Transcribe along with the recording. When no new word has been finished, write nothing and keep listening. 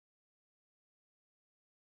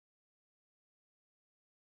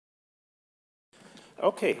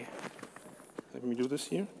Okay, let me do this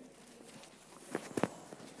here.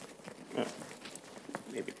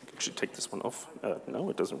 Maybe I should take this one off. No,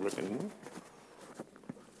 it doesn't work anymore.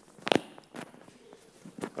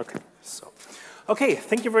 Okay,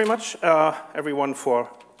 thank you very much, everyone, for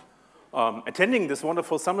attending this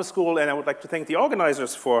wonderful summer school, and I would like to thank the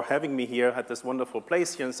organizers for having me here at this wonderful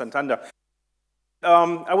place here in Santander.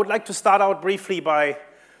 I would like to start out briefly by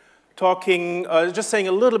talking, just saying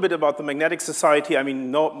a little bit about the Magnetics Society. I mean,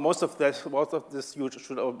 most of this you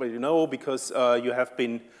should already know because you have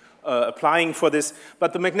been applying for this.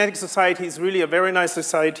 But the Magnetics Society is really a very nice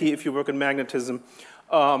society if you work in magnetism.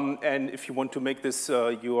 And if you want to make this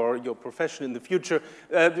your profession in the future.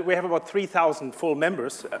 We have about 3,000 full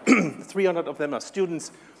members. 300 of them are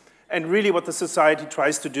students. And really what the society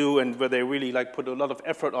tries to do, and where they really put a lot of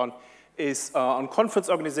effort on, is on conference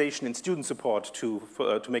organization and student support to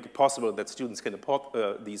make it possible that students can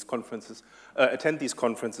these conferences, attend these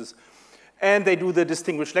conferences. And they do the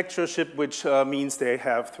distinguished lectureship, which means they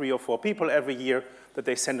have 3 or 4 people every year that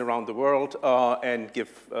they send around the world and give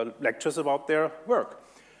lectures about their work.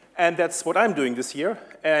 And that's what I'm doing this year.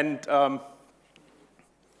 And the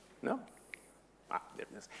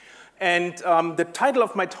title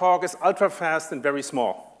of my talk is Ultrafast and Very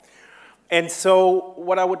Small. And so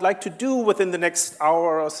what I would like to do within the next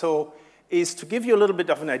hour or so is to give you a little bit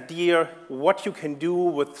of an idea what you can do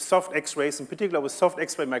with soft X-rays, in particular with soft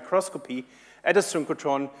X-ray microscopy at a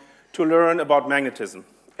synchrotron to learn about magnetism.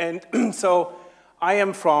 And so I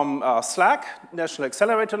am from SLAC, National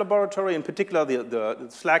Accelerator Laboratory. In particular, the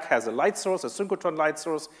SLAC has a light source, a synchrotron light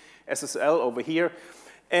source, SSL over here.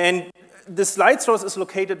 And this light source is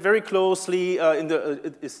located very closely,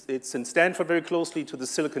 it's in Stanford, very closely to the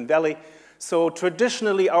Silicon Valley. So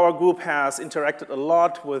traditionally, our group has interacted a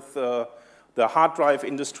lot with the hard drive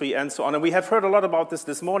industry and so on. And we have heard a lot about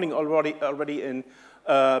this morning already in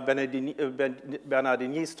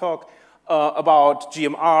Bernardini's talk about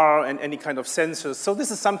GMR and any kind of sensors. So this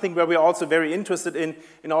is something where we're also very interested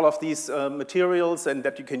in all of these materials and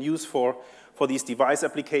that you can use for these device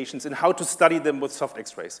applications and how to study them with soft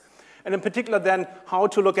X-rays. And in particular then, how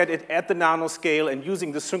to look at it at the nanoscale and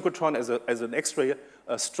using the synchrotron as an X-ray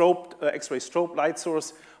strobe light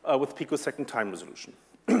source with picosecond time resolution.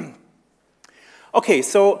 Okay,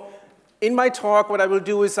 so in my talk, what I will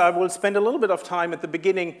do is I will spend a little bit of time at the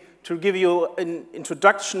beginning to give you an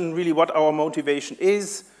introduction, really what our motivation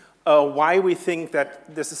is, why we think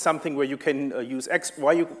that this is something where you can use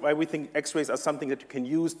why we think X-rays are something that you can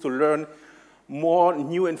use to learn more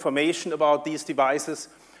new information about these devices,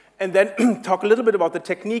 and then talk a little bit about the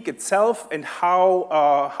technique itself and how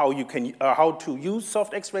to use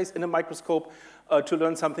soft X-rays in a microscope to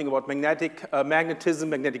learn something about magnetism,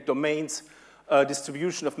 magnetic domains,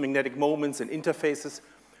 distribution of magnetic moments and interfaces.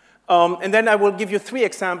 And then I will give you 3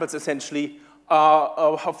 examples, essentially,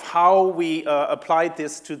 of how we applied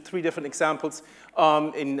this to 3 different examples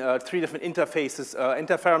in 3 different interfaces,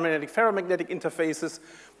 antiferromagnetic, ferromagnetic interfaces,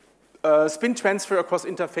 spin transfer across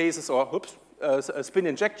interfaces, or spin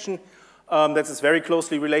injection. That is very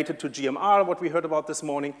closely related to GMR, what we heard about this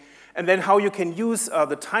morning. And then how you can use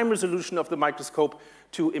the time resolution of the microscope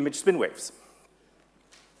to image spin waves.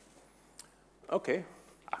 Okay,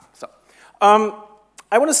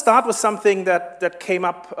 I want to start with something that came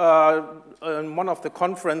up in one of the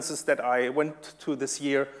conferences that I went to this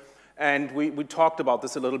year, and we talked about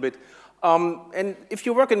this a little bit. And if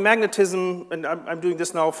you work in magnetism, and I'm doing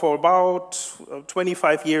this now for about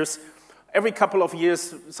 25 years, every couple of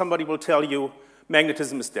years somebody will tell you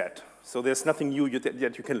magnetism is dead. So there's nothing new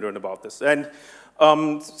that you can learn about this. And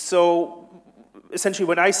so essentially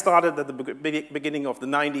when I started at the beginning of the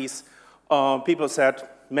 90s, people said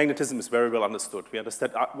magnetism is very well understood. We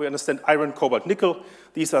understand iron, cobalt, nickel.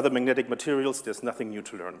 These are the magnetic materials. There's nothing new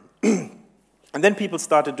to learn. And then people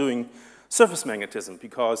started doing surface magnetism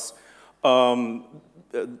because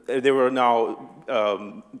there were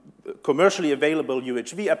now commercially available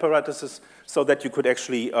UHV apparatuses so that you could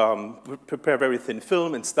actually prepare very thin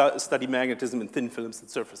film and study magnetism in thin films and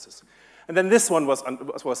surfaces. And then this one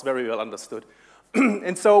was very well understood.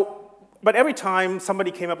 And so, but every time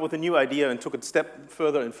somebody came up with a new idea and took it a step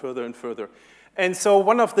further and further and further. And so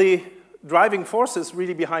one of the driving forces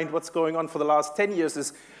really behind what's going on for the last 10 years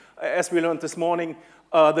is, as we learned this morning,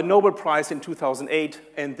 the Nobel Prize in 2008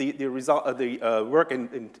 and the work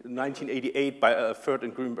in 1988 by Ferd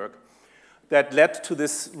and Grünberg that led to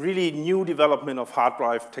this really new development of hard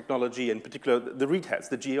drive technology, in particular the read heads,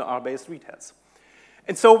 the GMR-based read heads.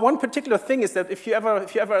 And so one particular thing is that if you ever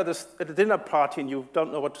at a dinner party and you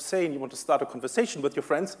don't know what to say and you want to start a conversation with your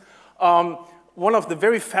friends, one of the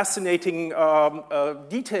very fascinating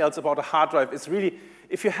details about a hard drive is really,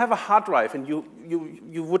 if you have a hard drive and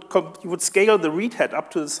you would scale the read head up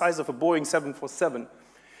to the size of a Boeing 747,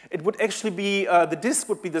 it would actually be, the disk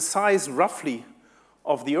would be the size roughly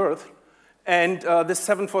of the Earth, and this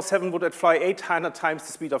 747 would fly 800 times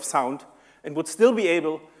the speed of sound and would still be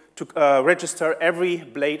able to register every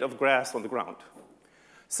blade of grass on the ground.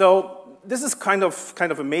 So this is kind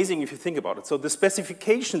of amazing if you think about it. So the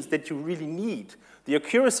specifications that you really need, the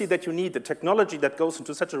accuracy that you need, the technology that goes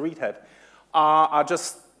into such a read head are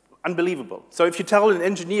just unbelievable. So if you tell an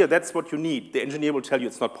engineer that's what you need, the engineer will tell you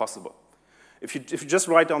it's not possible. If you just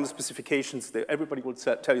write down the specifications, everybody will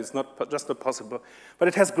tell you it's just not possible. But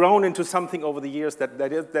it has grown into something over the years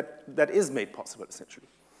that is made possible, essentially.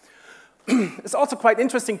 It's also quite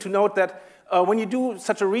interesting to note that when you do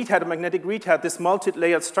such a read head, a magnetic read head, this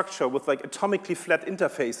multi-layered structure with like atomically flat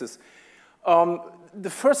interfaces, the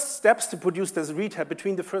first steps to produce this read head,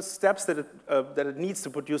 between the first steps that it needs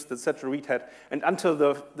to produce such a read head and until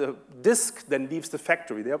the disk then leaves the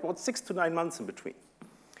factory, there are about 6 to 9 months in between.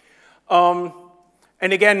 And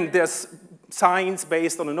again, there's science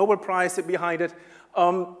based on a Nobel Prize behind it.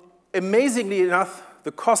 Amazingly enough,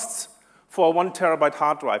 the costs for a 1 terabyte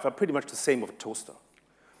hard drive are pretty much the same of a toaster.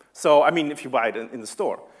 So, I mean, if you buy it in the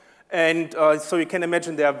store. And so you can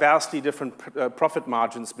imagine there are vastly different profit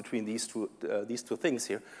margins between these two things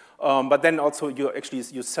here. But then also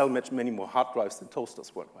you sell many more hard drives than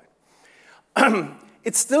toasters worldwide.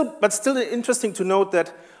 It's still interesting to note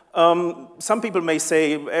that some people may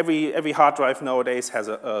say every hard drive nowadays has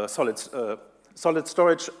a solid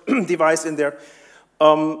storage device in there.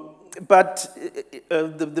 But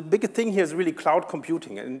the big thing here is really cloud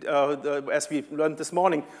computing. And as we learned this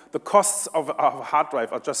morning, the costs of a hard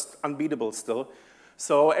drive are just unbeatable still.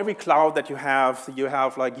 So every cloud that you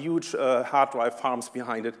have like huge hard drive farms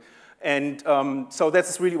behind it. And so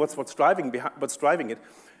that's really what's driving it.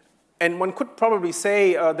 And one could probably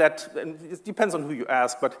say that, and it depends on who you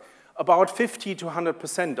ask, but about 50 to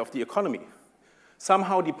 100% of the economy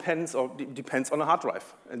somehow depends on a hard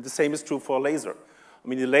drive. And the same is true for a laser. I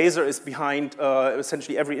mean, the laser is behind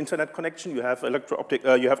essentially every internet connection. You have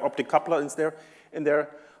optic coupler in there.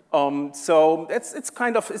 So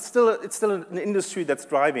it's still an industry that's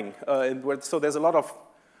driving. So there's a lot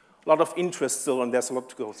of interest still, and there's a lot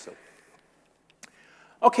to go still.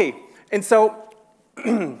 Okay, and so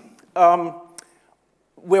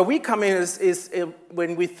where we come in is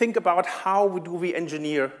when we think about how do we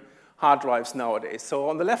engineer hard drives nowadays. So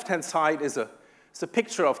on the left-hand side is a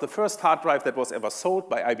picture of the first hard drive that was ever sold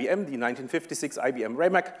by IBM, the 1956 IBM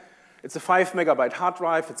Remac. It's a 5 megabyte hard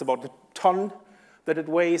drive. It's about a ton that it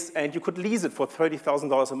weighs, and you could lease it for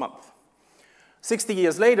 $30,000 a month. 60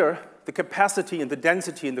 years later, the capacity and the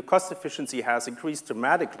density and the cost efficiency has increased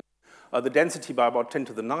dramatically, the density by about 10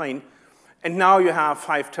 to the 9, and now you have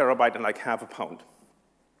 5 terabyte and like half a pound.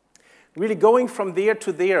 Really going from there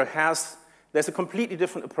to there there's a completely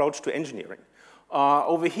different approach to engineering.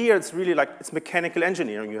 Over here, it's really like, it's mechanical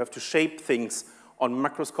engineering. You have to shape things on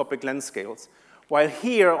macroscopic length scales. While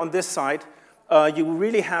here, on this side, you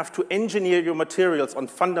really have to engineer your materials on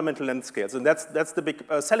fundamental length scales. And that's the big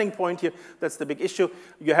selling point here. That's the big issue.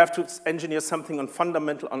 You have to engineer something on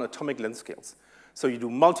fundamental, on atomic length scales. So you do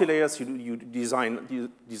multilayers, you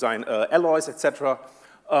design alloys, etc.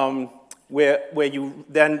 Where you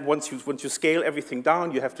then, once you scale everything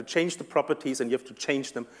down, you have to change the properties and you have to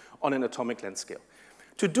change them on an atomic length scale.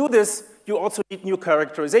 To do this, you also need new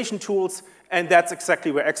characterization tools, and that's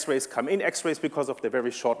exactly where X-rays come in. X-rays, because of their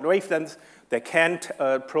very short wavelengths, they can't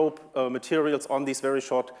probe materials on these very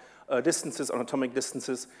short distances, on atomic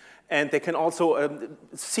distances, and they can also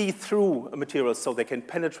see through materials, so they can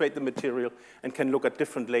penetrate the material and can look at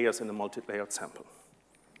different layers in a multi-layered sample.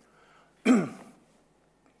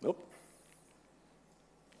 Nope.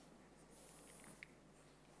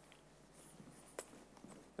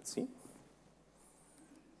 Let's see.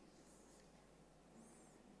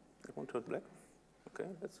 I want to turn black. Okay,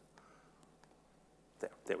 that's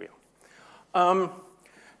there we are.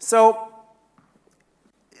 So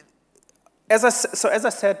as I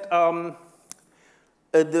said,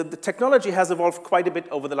 the technology has evolved quite a bit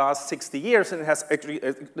over the last 60 years, and it has actually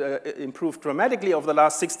improved dramatically over the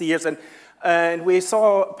last 60 years. And we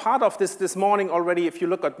saw part of this morning already. If you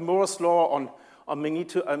look at Moore's law on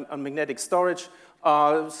magnetic storage,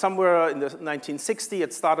 somewhere in the 1960s,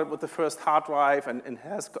 it started with the first hard drive and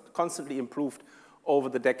has constantly improved over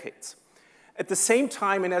the decades. At the same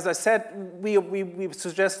time, and as I said, we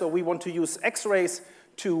suggest, or we want to use X-rays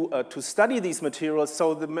to study these materials.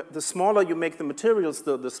 So the smaller you make the materials,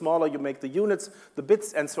 the smaller you make the units, the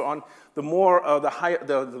bits, and so on, the more,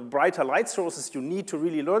 the brighter light sources you need to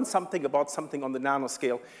really learn something about something on the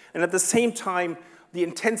nanoscale. And at the same time, the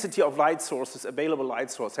intensity of light sources, available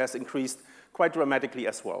light source, has increased quite dramatically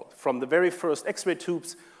as well. From the very first X-ray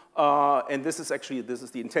tubes, and this is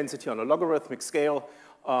the intensity on a logarithmic scale,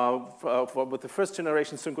 with the first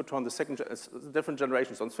generation synchrotron, the different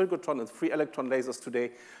generations on synchrotron and free electron lasers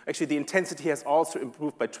today, actually the intensity has also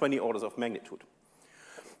improved by 20 orders of magnitude.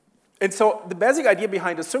 And so the basic idea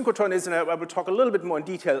behind the synchrotron is, and I will talk a little bit more in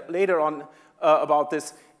detail later on about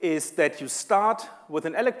this, is that you start with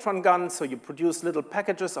an electron gun, so you produce little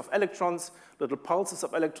packages of electrons, little pulses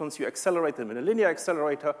of electrons, you accelerate them in a linear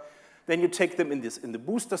accelerator, then you take them in the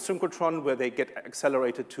booster synchrotron where they get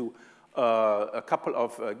accelerated to a couple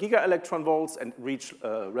of gigaelectron volts and reach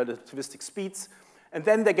relativistic speeds, and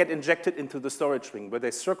then they get injected into the storage ring where they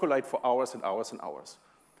circulate for hours and hours and hours.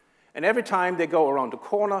 And every time they go around a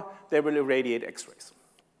corner, they will irradiate X-rays.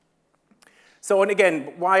 So, and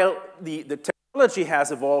again, while the technology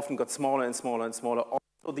has evolved and got smaller and smaller and smaller,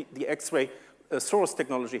 also the X-ray source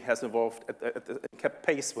technology has evolved and kept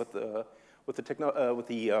pace with the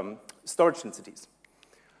storage densities.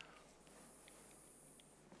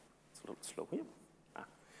 It's a little slow here.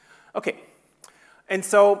 Okay, and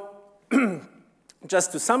so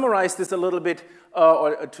just to summarize this a little bit,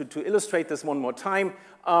 or to illustrate this one more time,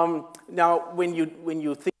 now when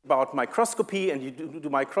you think about microscopy and you do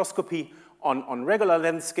microscopy on regular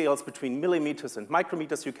length scales between millimeters and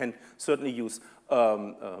micrometers, you can certainly use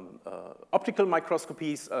optical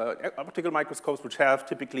microscopes, which have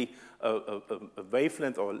typically a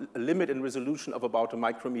wavelength or a limit in resolution of about a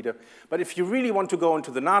micrometer. But if you really want to go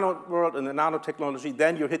into the nano world and the nanotechnology,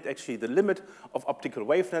 then you hit actually the limit of optical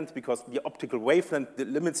wavelength, because the optical wavelength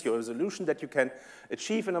limits your resolution that you can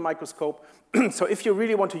achieve in a microscope. So if you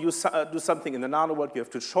really want to do something in the nano world, you have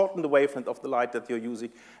to shorten the wavelength of the light that you're using,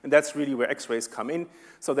 and that's really where X-rays come in,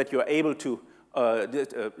 so that you're able to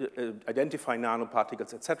identify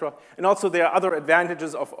nanoparticles, etc. And also there are other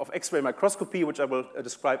advantages of X-ray microscopy, which I will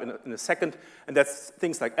describe in a second, and that's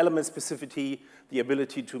things like element specificity, the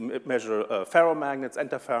ability to measure ferromagnets,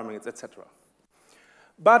 antiferromagnets, etc.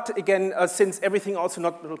 But again, since everything also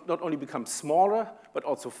not only becomes smaller, but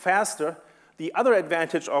also faster, the other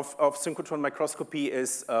advantage of synchrotron microscopy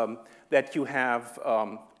is that you have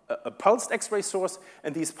a pulsed X-ray source,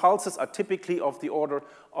 and these pulses are typically of the order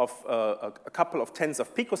of a couple of tens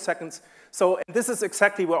of picoseconds. So this is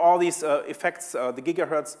exactly where all these effects, the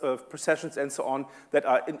gigahertz precessions and so on, that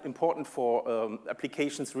are important for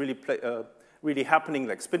applications really happening,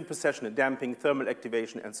 like spin precession and damping, thermal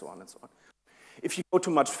activation, and so on and so on. If you go to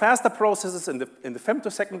much faster processes in the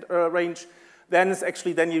femtosecond range, then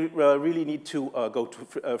you really need to go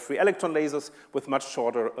to free electron lasers with much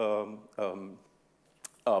shorter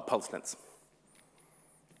pulse lengths.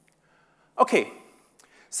 Okay,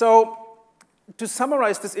 so to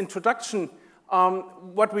summarize this introduction,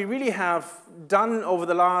 what we really have done over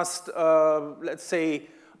the last, let's say,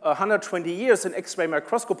 120 years in X-ray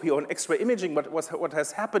microscopy or in X-ray imaging, what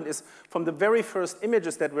has happened is from the very first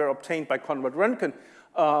images that were obtained by Konrad Röntgen,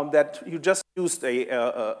 that you just used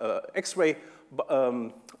a X-ray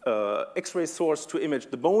source to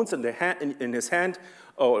image the bones in his hand,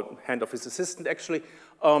 or hand of his assistant actually,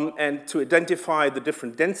 and to identify the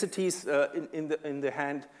different densities in the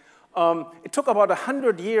hand. It took about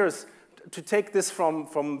 100 years to take this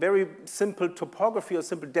from very simple topography or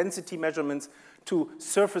simple density measurements to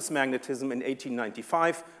surface magnetism in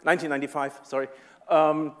 1995,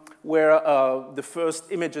 where the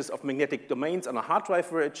first images of magnetic domains on a hard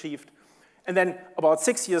drive were achieved. And then about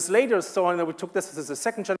 6 years later, so we took this as a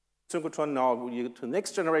second generation synchrotron. Now we get to the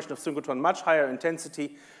next generation of synchrotron, much higher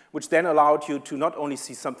intensity, which then allowed you to not only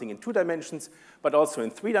see something in 2 dimensions, but also in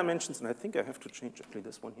 3 dimensions. And I think I have to change actually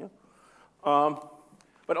this one here.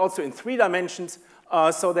 But also in 3 dimensions,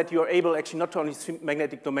 so that you are able actually not to only see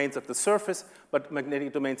magnetic domains at the surface, but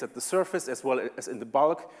magnetic domains at the surface as well as in the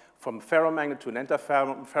bulk, from a ferromagnet to an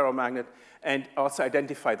antiferromagnet, and also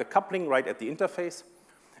identify the coupling right at the interface.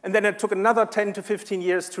 And then it took another 10 to 15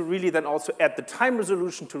 years to really then also add the time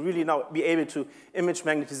resolution to really now be able to image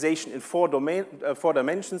magnetization in 4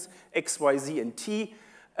 dimensions, X, Y, Z, and T,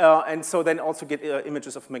 and so then also get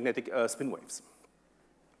images of magnetic spin waves.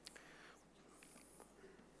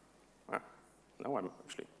 Now I'm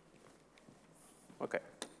actually, okay,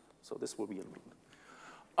 so this will be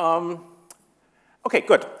a okay,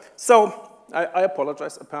 good. So I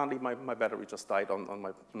apologize, apparently my battery just died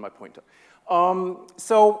on my pointer.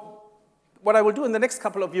 So what I will do in the next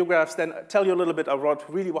couple of view graphs then tell you a little bit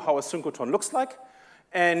about really how a synchrotron looks like,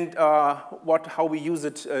 and how we use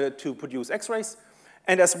it to produce X-rays,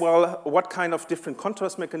 and as well what kind of different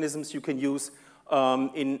contrast mechanisms you can use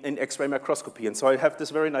in X-ray microscopy. And so I have this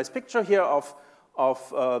very nice picture here of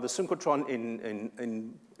the synchrotron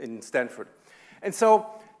in Stanford. And so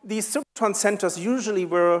these synchrotron centers usually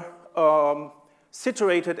were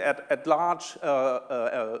situated at large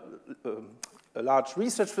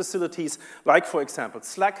research facilities, like, for example,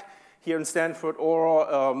 SLAC here in Stanford,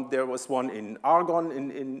 or there was one in Argonne,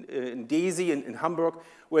 in Daisy, in Hamburg,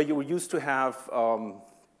 where you used to have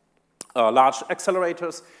large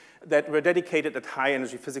accelerators that were dedicated at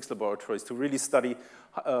high-energy physics laboratories to really study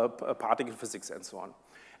particle physics and so on.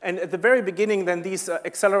 And at the very beginning, then these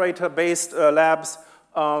accelerator-based labs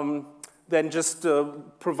then just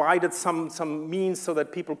provided some means so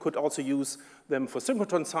that people could also use them for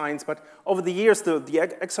synchrotron science. But over the years, the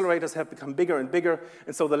accelerators have become bigger and bigger,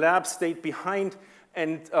 and so the lab stayed behind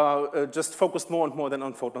and just focused more and more then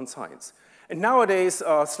on photon science. And nowadays,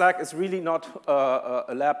 SLAC is really not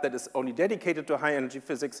a lab that is only dedicated to high-energy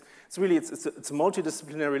physics. It's really it's a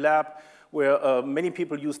multidisciplinary lab where many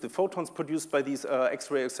people use the photons produced by these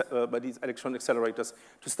X-ray, by these electron accelerators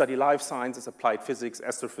to study life sciences, applied physics,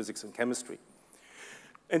 astrophysics, and chemistry.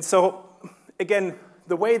 And so, again,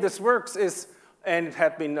 the way this works is, and it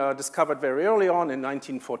had been discovered very early on in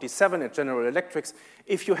 1947 at General Electric,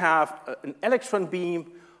 if you have an electron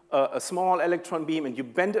beam, a small electron beam, and you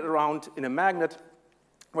bend it around in a magnet,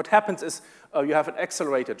 what happens is you have an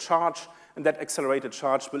accelerated charge, and that accelerated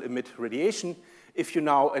charge will emit radiation. If you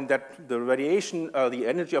now, and that the radiation, the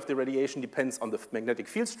energy of the radiation depends on the magnetic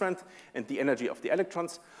field strength and the energy of the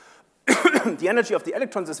electrons. The energy of the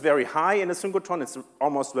electrons is very high in a synchrotron. It's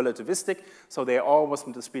almost relativistic, so they are almost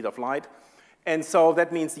with the speed of light. And so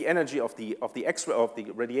that means the energy of the X-ray, of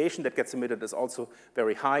the radiation that gets emitted is also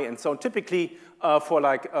very high. And so typically for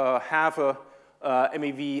like half a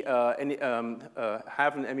MeV,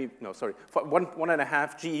 for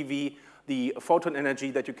 1.5 GeV, the photon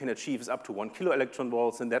energy that you can achieve is up to 1 kiloelectron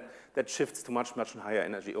volts, and that shifts to much higher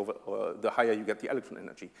energy the higher you get the electron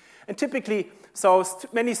energy. And typically, so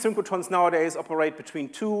many synchrotrons nowadays operate between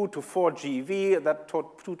 2 to 4 GeV, that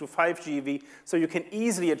 2 to 5 GeV, so you can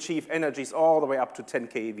easily achieve energies all the way up to 10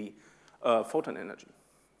 keV photon energy.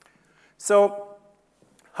 So,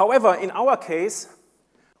 however, in our case,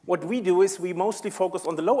 what we do is we mostly focus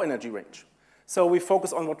on the low energy range. So we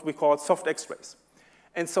focus on what we call soft X-rays.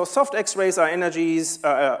 And so soft X-rays are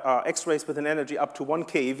X-rays with an energy up to 1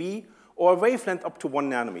 keV or a wavelength up to 1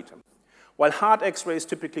 nanometer. While hard X-rays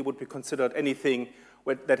typically would be considered anything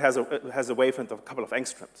that has a wavelength of a couple of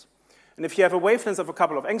angstroms. And if you have a wavelength of a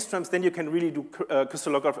couple of angstroms, then you can really do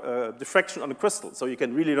crystallograph diffraction on a crystal. So you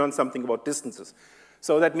can really learn something about distances.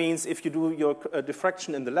 So that means if you do your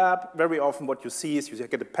diffraction in the lab, very often what you see is you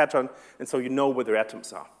get a pattern, and so you know where the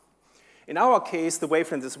atoms are. In our case, the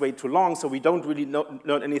wavelength is way too long, so we don't really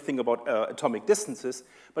learn anything about atomic distances,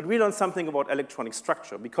 but we learn something about electronic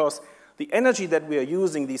structure, because the energy that we are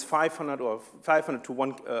using, these 500 to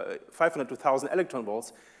 1,000 electron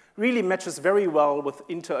volts, really matches very well with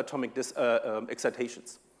interatomic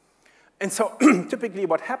excitations. And so typically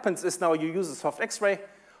what happens is now you use a soft X-ray,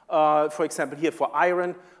 for example, here for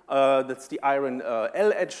iron, that's the iron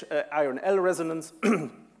L resonance.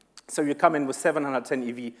 So you come in with 710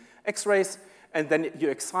 eV X-rays, and then you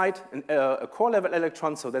excite a core level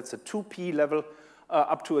electron, so that's a 2p level,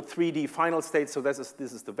 up to a 3D final state. So this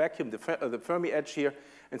is the vacuum, the Fermi edge here.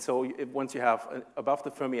 And so once you have above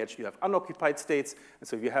the Fermi edge, you have unoccupied states. And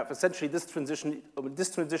so you have essentially this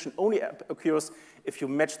transition only occurs if you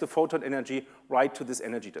match the photon energy right to this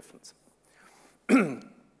energy difference.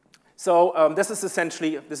 So this is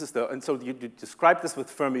essentially, and so you describe this with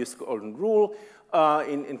Fermi's golden rule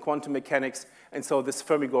in quantum mechanics. And so this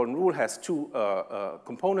Fermi golden rule has two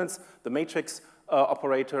components, the matrix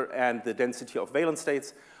operator and the density of valence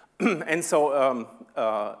states. And so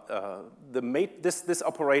this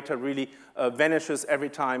operator really vanishes every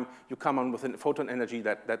time you come on with a photon energy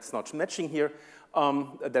that's not matching here,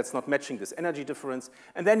 that's not matching this energy difference.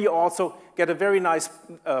 And then you also get a very nice,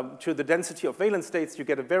 to the density of valence states, you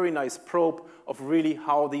get a very nice probe of really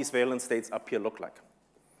how these valence states up here look like.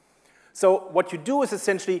 So what you do is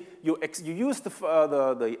essentially you use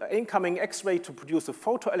the incoming X-ray to produce a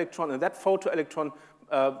photoelectron, and that photoelectron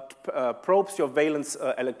probes your valence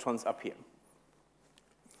electrons up here.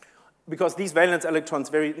 Because these valence electrons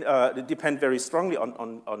depend very strongly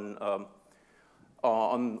on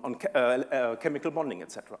chemical bonding,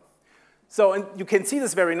 etc. So and you can see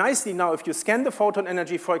this very nicely now. If you scan the photon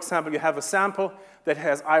energy, for example, you have a sample that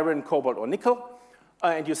has iron, cobalt, or nickel.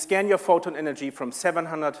 and you scan your photon energy from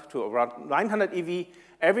 700 to around 900 eV.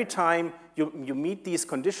 Every time you meet these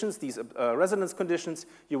conditions, these resonance conditions,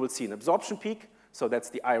 you will see an absorption peak. So that's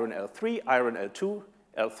the iron L3, iron L2,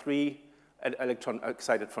 L3, electron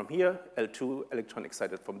excited from here, L2, electron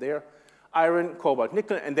excited from there, iron, cobalt,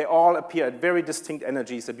 nickel, and they all appear at very distinct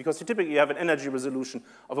energies, because you typically have an energy resolution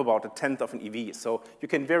of about 1/10 of an eV, so you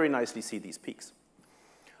can very nicely see these peaks.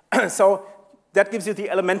 So that gives you the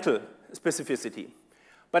elemental specificity.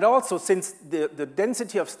 But also, since the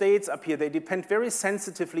density of states up here, they depend very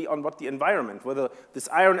sensitively on what the environment, whether this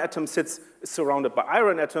iron atom is surrounded by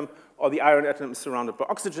iron atom, or the iron atom is surrounded by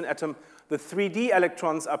oxygen atom. The 3D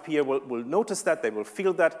electrons up here will notice that, they will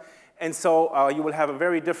feel that, and so you will have a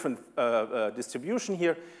very different distribution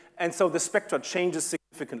here, and so the spectra changes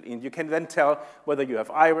significantly, and you can then tell whether you have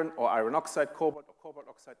iron or iron oxide, cobalt or cobalt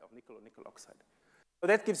oxide, or nickel oxide. So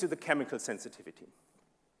that gives you the chemical sensitivity.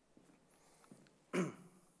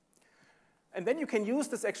 And then you can use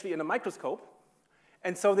this actually in a microscope.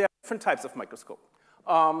 And so there are different types of microscope.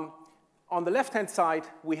 On the left-hand side,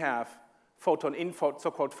 we have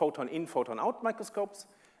so-called photon in, photon out microscopes.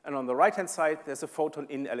 And on the right-hand side, there's a photon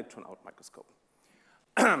in, electron out microscope.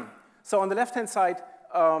 So on the left-hand side,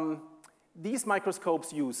 these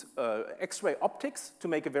microscopes use X-ray optics to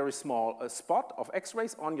make a very small spot of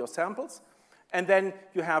X-rays on your samples. And then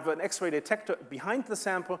you have an X-ray detector behind the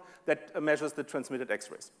sample that measures the transmitted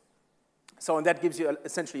X-rays. So, and that gives you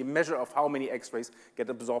essentially a measure of how many X-rays get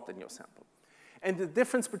absorbed in your sample. And the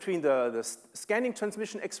difference between the scanning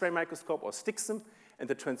transmission X-ray microscope, or STIXM, and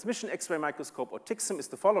the transmission X-ray microscope, or TIXM, is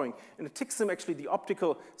the following. In the TIXM, actually, the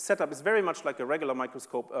optical setup is very much like a regular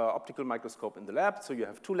microscope, optical microscope in the lab. So you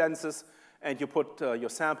have two lenses, and you put your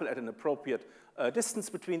sample at an appropriate distance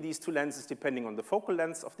between these two lenses, depending on the focal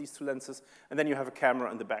length of these two lenses, and then you have a camera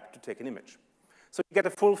in the back to take an image. So you get a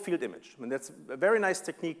full field image, and that's a very nice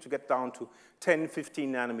technique to get down to 10,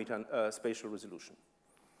 15 nanometer spatial resolution.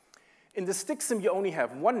 In the STIXM, you only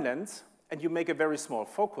have one lens, and you make a very small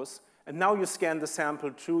focus, and now you scan the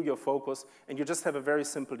sample through your focus, and you just have a very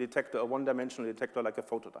simple detector, a one-dimensional detector like a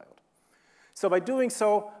photodiode. So by doing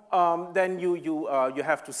so, then you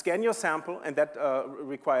have to scan your sample, and that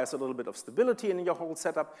requires a little bit of stability in your whole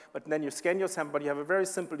setup, but then you scan your sample, but you have a very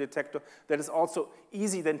simple detector that is also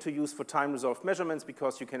easy then to use for time-resolved measurements,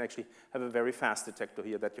 because you can actually have a very fast detector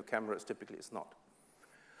here that your camera typically is not.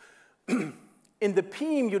 In the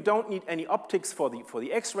PEAM, you don't need any optics for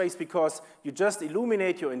the X-rays, because you just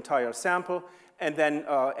illuminate your entire sample, and then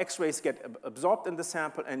X-rays get absorbed in the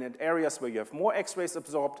sample, and in areas where you have more X-rays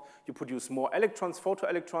absorbed, you produce more electrons,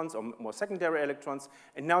 photoelectrons, or more secondary electrons,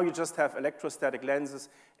 and now you just have electrostatic lenses,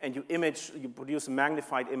 and you produce a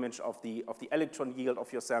magnified image of the electron yield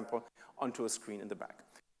of your sample onto a screen in the back.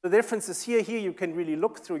 The difference is here you can really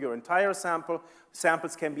look through your entire sample.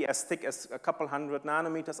 Samples can be as thick as a couple hundred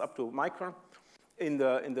nanometers up to a micron in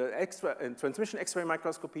the transmission X-ray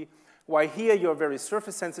microscopy, while here you're very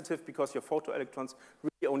surface sensitive, because your photoelectrons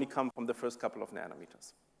really only come from the first couple of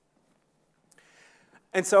nanometers.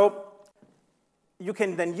 And so you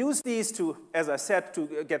can then use these to, as I said,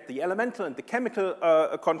 to get the elemental and the chemical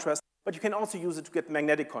contrast, but you can also use it to get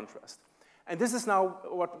magnetic contrast. And this is now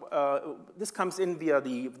what, this comes in via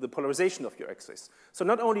the polarization of your X-rays. So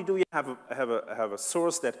not only do you have a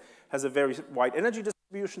source that has a very wide energy distribution,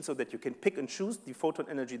 so that you can pick and choose the photon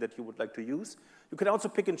energy that you would like to use, you can also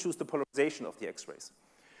pick and choose the polarization of the X-rays.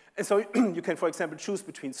 And so you can, for example, choose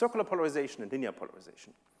between circular polarization and linear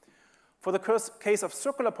polarization. For the case of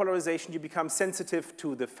circular polarization, you become sensitive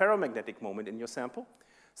to the ferromagnetic moment in your sample.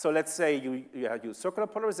 So let's say you use circular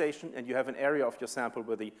polarization, and you have an area of your sample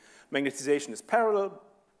where the magnetization is parallel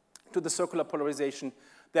to the circular polarization.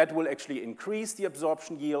 That will actually increase the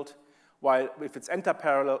absorption yield, while if it's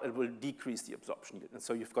antiparallel, it will decrease the absorption yield. And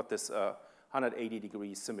so you've got this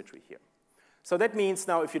 180-degree symmetry here. So that means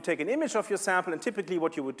now if you take an image of your sample, and typically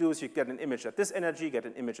what you would do is you get an image at this energy, get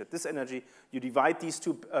an image at this energy, you divide these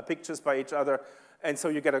two pictures by each other, and so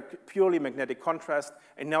you get a purely magnetic contrast,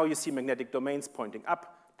 and now you see magnetic domains pointing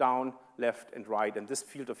up, down, left, and right, and this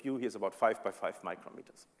field of view here is about 5 by 5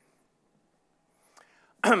 micrometers.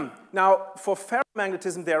 Now, for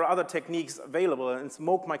ferromagnetism, there are other techniques available, and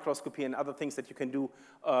smoke microscopy and other things that you can do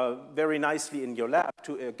very nicely in your lab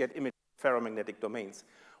to get images of ferromagnetic domains.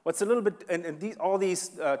 What's a little bit, and all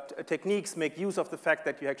these techniques make use of the fact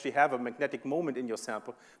that you actually have a magnetic moment in your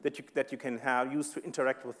sample that you can use to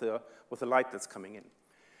interact with the light that's coming in.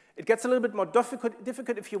 It gets a little bit more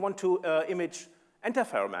difficult if you want to image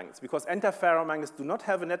antiferromagnets, because antiferromagnets do not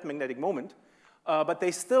have a net magnetic moment. but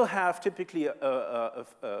they still have typically a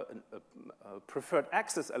preferred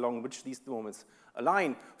axis along which these moments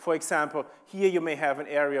align. For example, here you may have an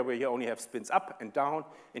area where you only have spins up and down,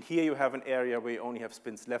 and here you have an area where you only have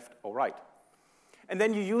spins left or right. And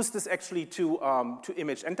then you use this actually to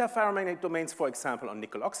image antiferromagnetic domains, for example, on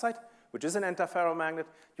nickel oxide, which is an antiferromagnet.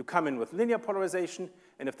 You come in with linear polarization,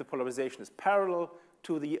 and if the polarization is parallel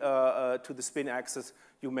to the spin axis,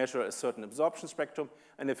 you measure a certain absorption spectrum,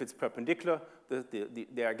 and if it's perpendicular,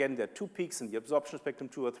 there are 2 peaks in the absorption spectrum,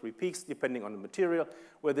 2 or 3 peaks, depending on the material,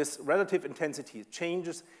 where this relative intensity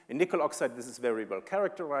changes. In nickel oxide, this is very well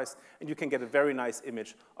characterized, and you can get a very nice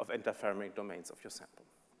image of antiferromagnetic domains of your sample.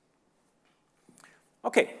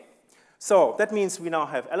 Okay, so that means we now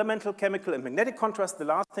have elemental, chemical, and magnetic contrast. The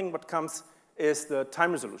last thing what comes is the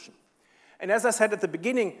time resolution. And as I said at the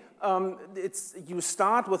beginning, you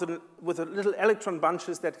start with a little electron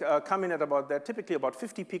bunches that come in at they're typically about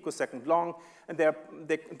 50 picosecond long, and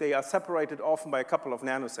they are separated often by a couple of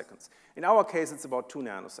nanoseconds. In our case, it's about 2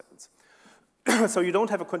 nanoseconds. So you don't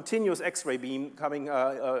have a continuous X-ray beam coming,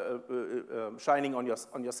 shining on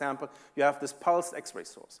your sample. You have this pulsed X-ray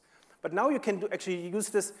source. But now you can actually use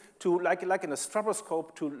this to, like in a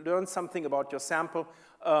stroboscope, to learn something about your sample,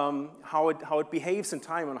 how it behaves in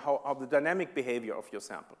time, and how the dynamic behavior of your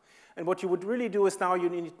sample. And what you would really do is now you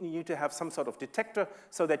need to have some sort of detector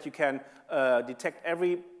so that you can detect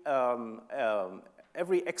every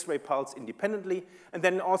X-ray pulse independently, and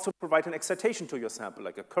then also provide an excitation to your sample,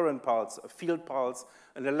 like a current pulse, a field pulse,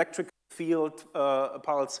 an electric field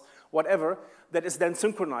pulse, whatever, that is then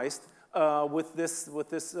synchronized with this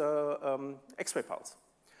X-ray pulse.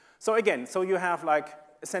 So again, you have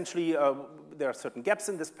essentially, there are certain gaps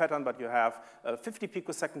in this pattern, but you have a 50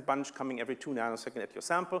 picosecond bunch coming every 2 nanoseconds at your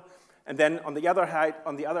sample. And then on the other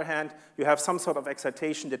hand, you have some sort of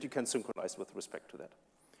excitation that you can synchronize with respect to that.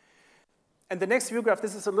 And the next view graph,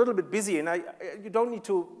 this is a little bit busy, and I don't want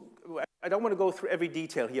to go through every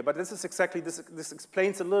detail here, but this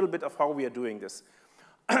explains a little bit of how we are doing this.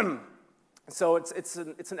 So it's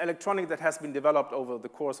an electronic that has been developed over the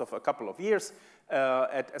course of a couple of years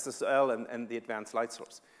at SSL and the Advanced Light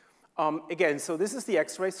Source. Again, so this is the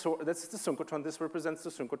X-ray, so this is the synchrotron. This represents the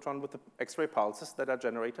synchrotron with the X-ray pulses that are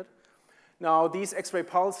generated. Now, these X-ray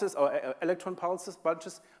pulses, or electron pulses,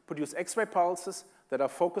 bunches, produce X-ray pulses that are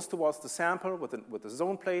focused towards the sample with a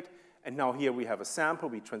zone plate. And now here we have a sample.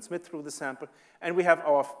 We transmit through the sample. And we have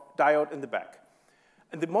our diode in the back.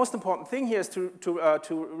 And the most important thing here is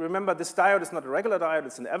to remember this diode is not a regular diode.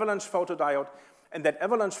 It's an avalanche photodiode. And that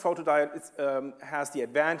avalanche photodiode has the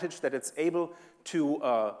advantage that it's able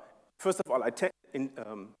to, first of all,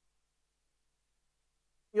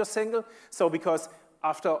 your signal. So because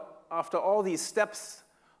after all these steps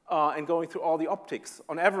and going through all the optics,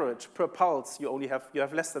 on average, per pulse, you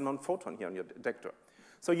have less than 1 photon here on your detector.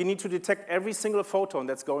 So you need to detect every single photon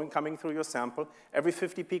that's coming through your sample every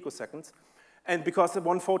 50 picoseconds. And because the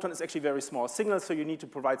 1 photon is actually very small signal, so you need to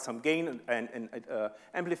provide some gain and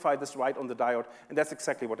amplify this right on the diode, and that's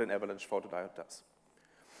exactly what an avalanche photodiode does.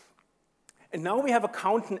 And now we have a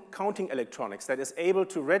counting electronics that is able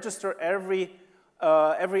to register every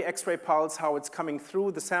X-ray pulse, how it's coming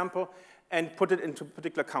through the sample, and put it into a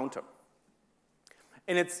particular counter.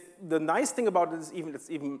 And the nice thing about it is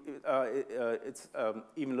it's even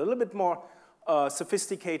a little bit more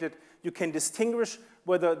sophisticated. You can distinguish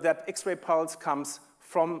whether that X-ray pulse comes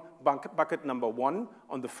from bucket number 1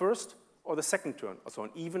 on the first or the second turn, also on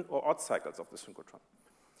even or odd cycles of the synchrotron.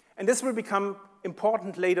 And this will become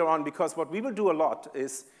important later on, because what we will do a lot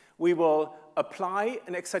is we will apply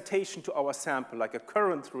an excitation to our sample, like a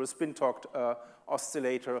current through a spin-torqued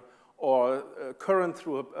oscillator or a current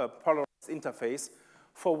through a polarized interface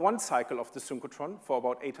for 1 cycle of the synchrotron for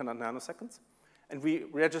about 800 nanoseconds. And we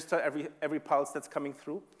register every pulse that's coming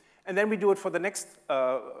through. And then we do it for the next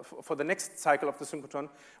cycle of the synchrotron.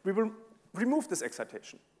 We will remove this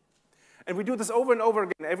excitation. And we do this over and over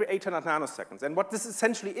again, every 800 nanoseconds. And what this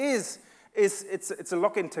essentially is it's a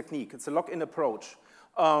lock-in technique. It's a lock-in approach.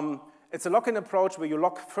 It's a lock-in approach where you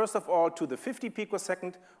lock, first of all, to the 50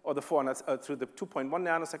 picosecond, or to the 2.1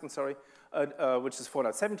 nanosecond, sorry, which is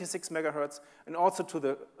 476 megahertz, and also to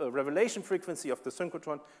the revelation frequency of the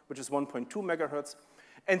synchrotron, which is 1.2 megahertz.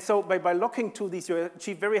 And so by locking to these, you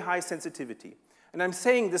achieve very high sensitivity. And I'm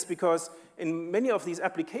saying this because in many of these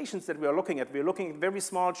applications that we are looking at very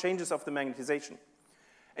small changes of the magnetization.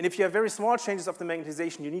 And if you have very small changes of the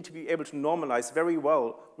magnetization, you need to be able to normalize very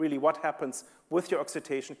well, really, what happens with your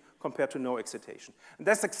excitation compared to no excitation. And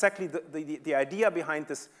that's exactly the idea behind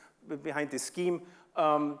this scheme.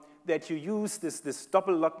 that you use this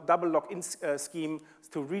double lock-in scheme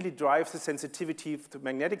to really drive the sensitivity, the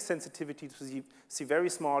magnetic sensitivity to see very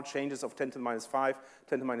small changes of 10 to the minus 5,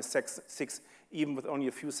 10 to the minus 6, even with only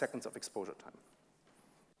a few seconds of exposure time.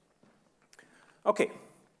 Okay,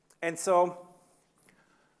 and so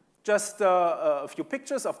just a few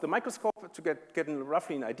pictures of the microscope to get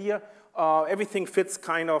roughly an idea. Everything fits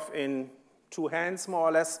kind of in 2 hands, more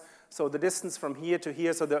or less. So the distance from here to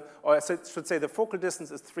here, or I should say the focal distance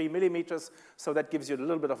is 3 millimeters, so that gives you a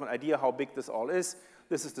little bit of an idea how big this all is.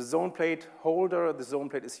 This is the zone plate holder. The zone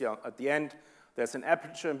plate is here at the end. There's an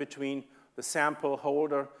aperture in between the sample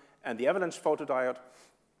holder and the avalanche photodiode.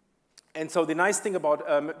 And so the nice thing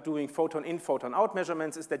about doing photon in, photon out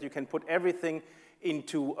measurements is that you can put everything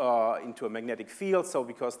into a magnetic field. So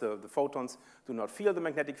because the photons do not feel the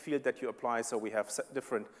magnetic field that you apply, so we have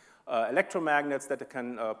different electromagnets that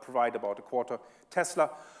can provide about 1/4 Tesla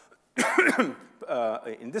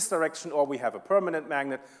in this direction, or we have a permanent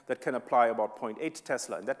magnet that can apply about 0.8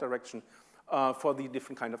 Tesla in that direction for the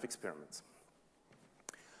different kind of experiments.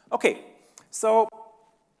 Okay, so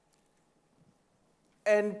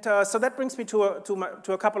that brings me to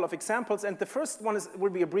a couple of examples, and the first one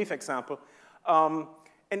will be a brief example. And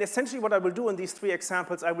essentially what I will do in these 3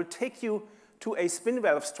 examples, I will take you to a spin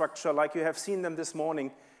valve structure like you have seen them this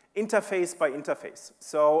morning, interface by interface.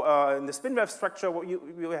 So in the spin valve structure,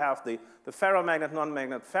 you have the ferromagnet,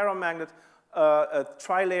 non-magnet, ferromagnet, a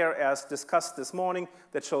tri-layer as discussed this morning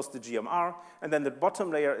that shows the GMR, and then the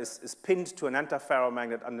bottom layer is pinned to an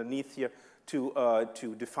antiferromagnet underneath here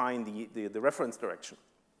to define the reference direction.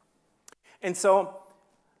 And so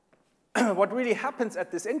what really happens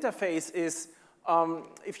at this interface is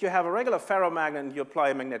if you have a regular ferromagnet and you apply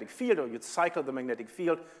a magnetic field or you cycle the magnetic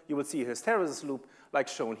field, you will see a hysteresis loop like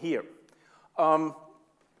shown here. And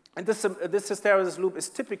this hysteresis loop is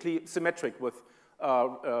typically symmetric with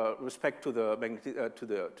respect to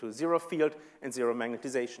the zero field and zero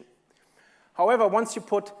magnetization. However, once you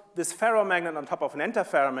put this ferromagnet on top of an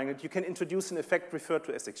antiferromagnet, you can introduce an effect referred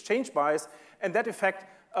to as exchange bias, and that effect,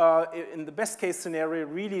 in the best case scenario,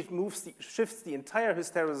 really shifts the entire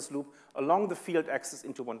hysteresis loop along the field axis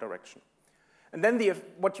into one direction. And then the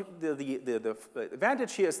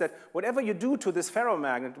advantage here is that whatever you do to this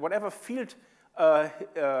ferromagnet, whatever field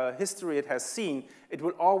history it has seen, it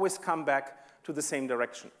will always come back to the same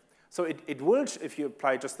direction. So it will, if you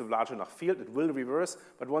apply just a large enough field, it will reverse,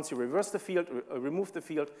 but once you reverse the field, remove the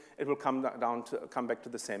field, it will come back to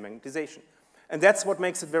the same magnetization. And that's what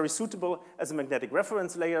makes it very suitable as a magnetic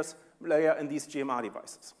reference layer in these GMR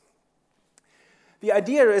devices. The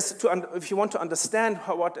idea is, if you want to understand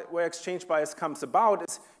where exchange bias comes about,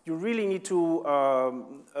 is you really need to,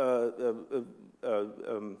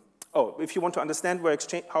 if you want to understand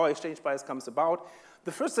how exchange bias comes about,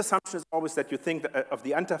 the first assumption is always that you think of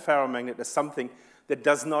the antiferromagnet as something that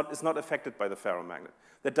is not affected by the ferromagnet,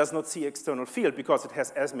 that does not see external field because it has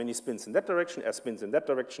as many spins in that direction as spins in that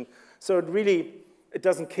direction. So it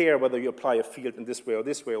doesn't care whether you apply a field in this way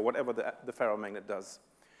or whatever the ferromagnet does.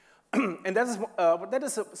 And that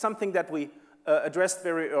is something that we addressed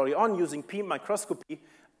very early on using P microscopy,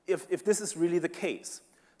 if this is really the case.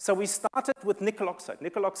 So we started with nickel oxide.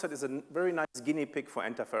 Nickel oxide is a very nice guinea pig for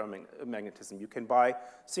antiferromagnetism. You can buy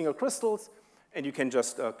single crystals, and you can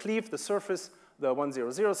just cleave the surface, the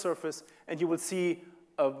 100 surface, and you will see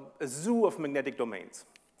a zoo of magnetic domains.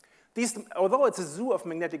 Although it's a zoo of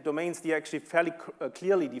magnetic domains, they are actually fairly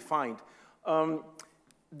clearly defined.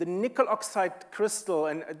 The nickel oxide crystal,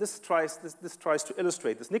 and this tries to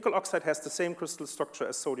illustrate this. Nickel oxide has the same crystal structure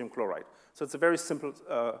as sodium chloride. So it's a very simple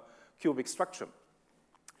cubic structure.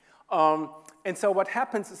 And so what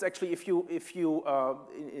happens is actually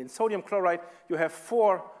in sodium chloride, you have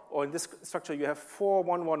 4, or in this structure, you have 4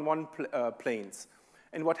 1-1-1 planes.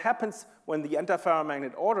 And what happens when the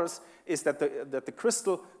antiferromagnet orders is that the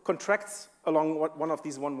crystal contracts along one of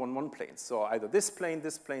these 1-1-1 planes. So either this plane,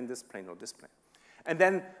 this plane, this plane, or this plane. And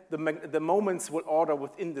then the moments will order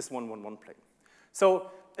within this 1-1-1 plane.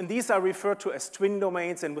 So, and these are referred to as twin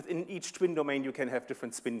domains, and within each twin domain, you can have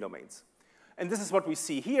different spin domains. And this is what we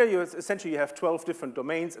see here. Essentially, you have 12 different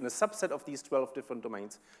domains, and a subset of these 12 different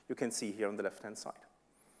domains you can see here on the left-hand side.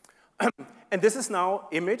 And this is now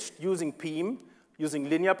imaged using PEAM, using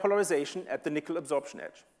linear polarization at the nickel absorption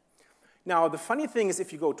edge. Now, the funny thing is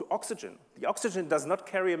if you go to oxygen, the oxygen does not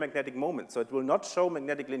carry a magnetic moment, so it will not show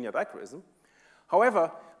magnetic linear dichroism.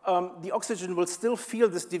 However, the oxygen will still feel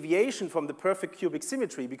this deviation from the perfect cubic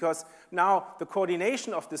symmetry because now the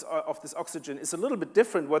coordination of this oxygen is a little bit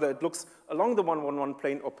different whether it looks along the 1-1-1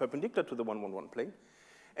 plane or perpendicular to the 1-1-1 plane.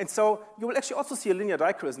 And so you will actually also see a linear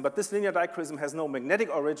dichroism, but this linear dichroism has no magnetic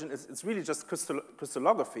origin. It's really just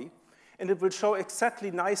crystallography. And it will show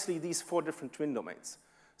exactly nicely these 4 different twin domains.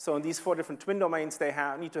 So in these 4 different twin domains, they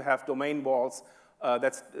need to have domain walls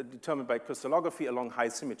that's determined by crystallography along high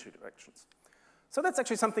symmetry directions. So that's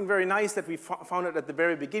actually something very nice that we found out at the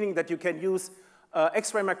very beginning, that you can use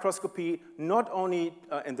X-ray microscopy not only,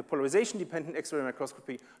 and the polarization-dependent X-ray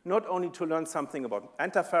microscopy, not only to learn something about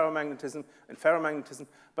antiferromagnetism and ferromagnetism,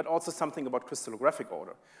 but also something about crystallographic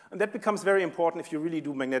order. And that becomes very important if you really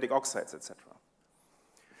do magnetic oxides, etc.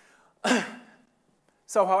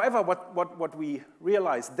 So, however, what we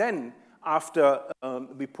realized then, after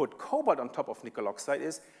we put cobalt on top of nickel oxide,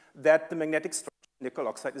 is that the magnetic structure of nickel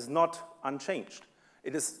oxide is not unchanged.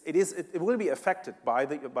 It will be affected by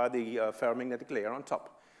the ferromagnetic layer on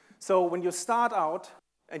top. So when you start out,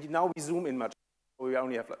 and now we zoom in much, we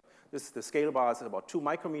only have the scale bar is about 2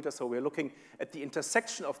 micrometers, so we're looking at the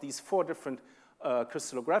intersection of these 4 different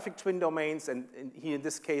crystallographic twin domains, and here in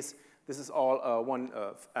this case, this is all one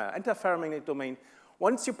antiferromagnetic domain.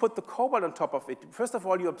 Once you put the cobalt on top of it, first of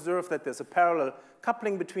all, you observe that there's a parallel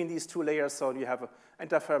coupling between these 2 layers, so you have an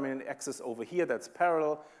antiferromagnetic axis over here that's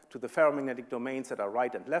parallel to the ferromagnetic domains that are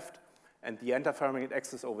right and left, and the antiferromagnetic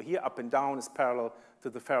axis over here, up and down, is parallel to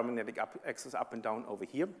the ferromagnetic axis up and down over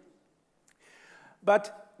here.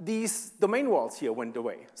 But these domain walls here went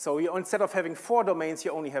away. So instead of having 4 domains, you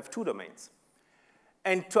only have 2 domains.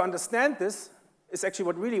 And to understand this is actually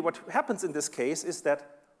what happens in this case is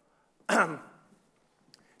that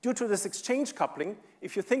due to this exchange coupling,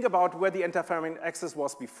 if you think about where the antiferromagnetic axis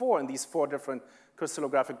was before in these 4 different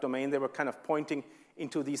crystallographic domains, they were kind of pointing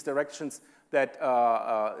into these directions that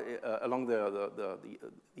along the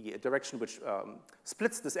direction which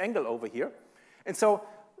splits this angle over here. And so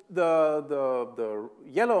the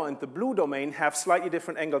yellow and the blue domain have slightly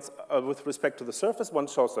different angles with respect to the surface. One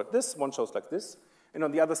shows like this, one shows like this, and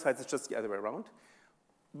on the other side it's just the other way around.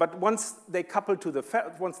 But once they couple to the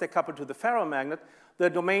ferromagnet, the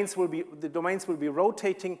domains will be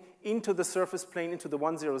rotating into the surface plane, into the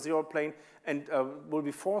 1, 0, 0 plane, and will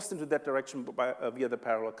be forced into that direction via the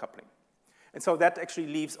parallel coupling. And so that actually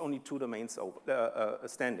leaves only 2 domains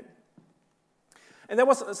standing. And that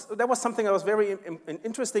was something that was very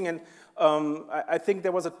interesting, and I think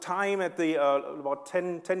there was a time at about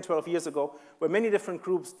 10, 12 years ago where many different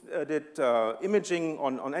groups did imaging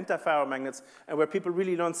on antiferromagnets, and where people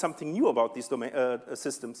really learned something new about these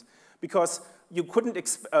systems, because you couldn't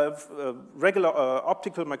regular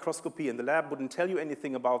optical microscopy in the lab wouldn't tell you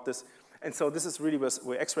anything about this, and so this is really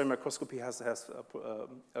where X-ray microscopy has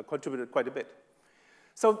contributed quite a bit.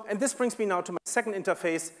 So, and this brings me now to my second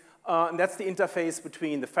interface, and that's the interface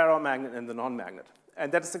between the ferromagnet and the non-magnet.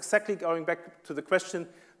 And that is exactly going back to the question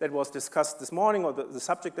that was discussed this morning, or the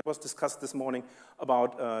subject that was discussed this morning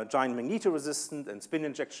about giant magnetoresistance and spin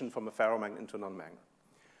injection from a ferromagnet into a non-magnet.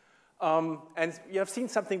 And you have seen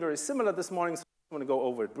something very similar this morning, so I want to go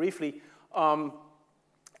over it briefly.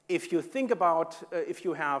 If you think about if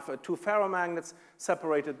you have 2 ferromagnets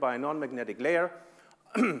separated by a non-magnetic layer,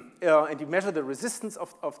 and you measure the resistance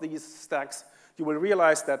of these stacks, you will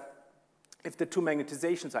realize that if the 2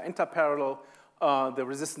 magnetizations are interparallel, the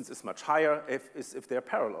resistance is much higher if they're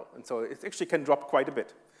parallel. And so it actually can drop quite a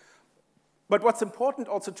bit. But what's important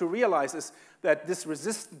also to realize is that this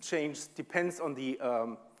resistance change depends on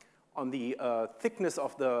the thickness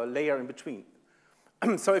of the layer in between.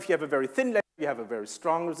 So if you have a very thin layer, you have a very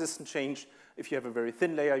strong resistance change. If you have a very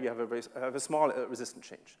thin layer, you have a small resistance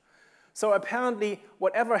change. So apparently,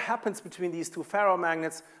 whatever happens between these 2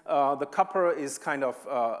 ferromagnets, the copper is kind of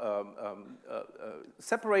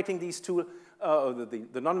separating these 2,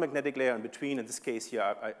 the non-magnetic layer in between. In this case here,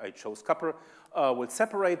 I chose copper, will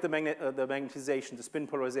separate the magnetization, the spin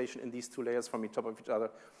polarization in these 2 layers from each top of each other.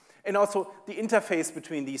 And also, the interface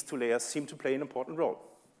between these 2 layers seem to play an important role.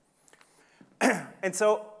 And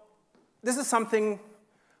so, this is something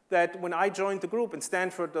that when I joined the group in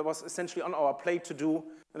Stanford, that was essentially on our plate to do,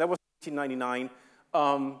 and that was 1999,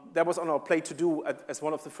 that was on our plate to do as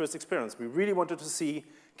one of the first experiments. We really wanted to see,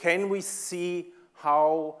 can we see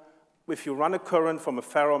how, if you run a current from a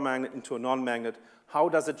ferromagnet into a non-magnet, how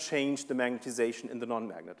does it change the magnetization in the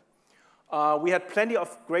non-magnet? We had plenty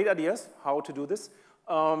of great ideas how to do this.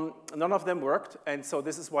 None of them worked, and so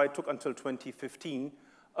this is why it took until 2015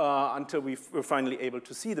 until we were finally able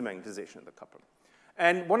to see the magnetization in the copper.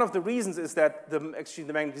 And one of the reasons is that actually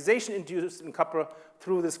the magnetization induced in copper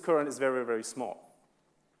through this current is very, very small.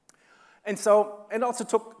 And so, it also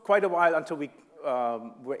took quite a while until we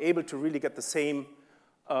were able to really get the same,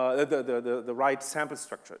 the right sample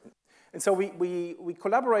structure. And so we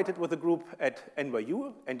collaborated with a group at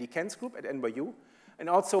NYU, Andy Kent's group at NYU, and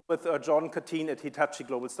also with Jordan Katine at Hitachi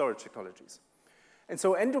Global Storage Technologies. And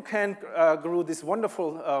so Andrew Kant grew these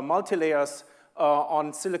wonderful multilayers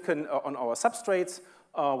on silicon on our substrates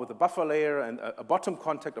with a buffer layer and a bottom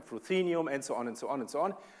contact of ruthenium and so on and so on and so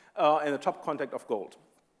on, and a top contact of gold.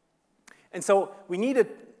 And so we needed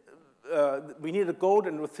gold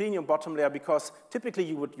and ruthenium bottom layer because typically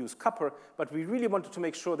you would use copper, but we really wanted to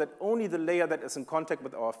make sure that only the layer that is in contact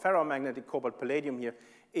with our ferromagnetic cobalt palladium here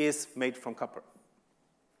is made from copper.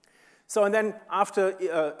 So, and then after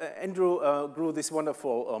Andrew grew these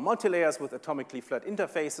wonderful multilayers with atomically flat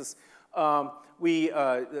interfaces,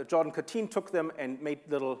 Jordan Katine took them and made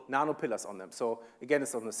little nanopillars on them. So again,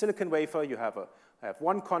 it's on a silicon wafer. You have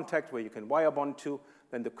one contact where you can wire bond to,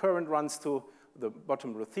 then the current runs to the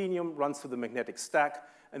bottom ruthenium, runs to the magnetic stack,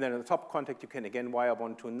 and then in the top contact you can again wire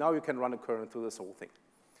bond to, and now you can run a current through this whole thing.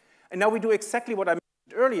 And now we do exactly what I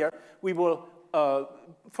mentioned earlier. We will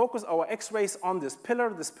focus our X-rays on this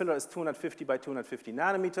pillar. This pillar is 250 by 250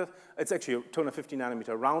 nanometer. It's actually a 250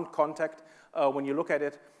 nanometer round contact when you look at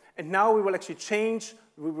it. And now we will actually change.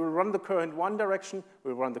 We will run the current one direction,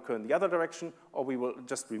 we will run the current the other direction, or we will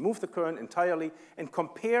just remove the current entirely and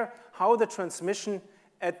compare how the transmission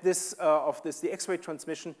at this, the X-ray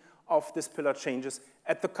transmission of this pillar changes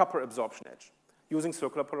at the copper absorption edge using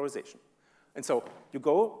circular polarization. And so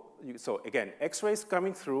so again, X-rays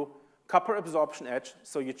coming through, copper absorption edge,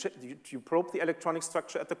 so you probe the electronic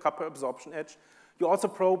structure at the copper absorption edge. You also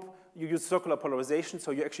you use circular polarization,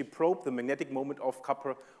 so you actually probe the magnetic moment of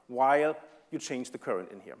copper while you change the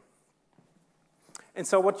current in here. And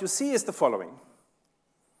so what you see is the following.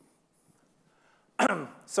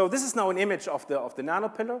 So this is now an image of the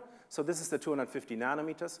nanopillar. So this is the 250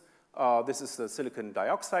 nanometers. This is the silicon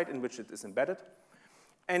dioxide in which it is embedded.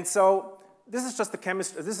 And so this is just the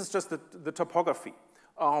chemistry, this is just the topography.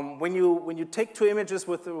 When you take two images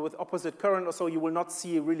with opposite current or so, you will not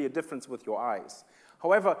see really a difference with your eyes.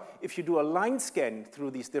 However, if you do a line scan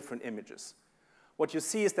through these different images, what you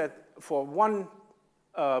see is that for one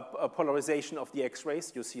polarization of the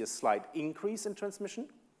X-rays, you see a slight increase in transmission,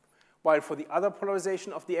 while for the other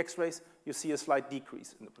polarization of the X-rays, you see a slight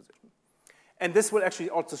decrease in the position. And this will actually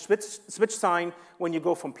also switch sign when you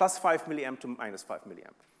go from plus 5 milliamp to minus 5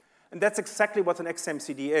 milliamp. And that's exactly what an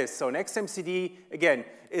XMCD is. So an XMCD, again,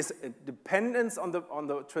 is a dependence on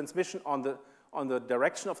the transmission on the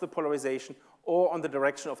direction of the polarization or on the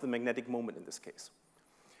direction of the magnetic moment in this case.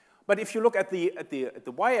 But if you look at the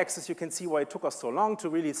y-axis, you can see why it took us so long to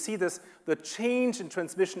really see this. The change in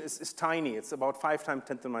transmission is tiny. It's about 5 times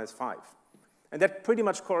 10 to the minus 5. And that pretty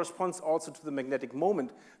much corresponds also to the magnetic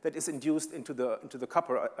moment that is induced into the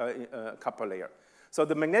copper layer. So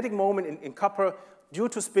the magnetic moment in copper, due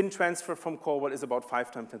to spin transfer from cobalt, is about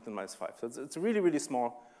 5 times 10 to the minus 5. So it's a really, really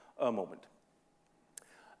small moment.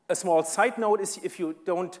 A small side note is if you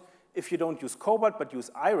don't use cobalt but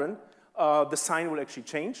use iron, the sign will actually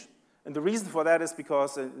change. And the reason for that is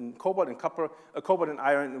because in cobalt and copper, cobalt and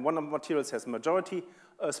iron, one of the materials has majority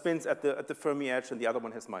spins at the Fermi edge, and the other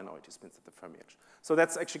one has minority spins at the Fermi edge. So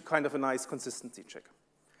that's actually kind of a nice consistency check.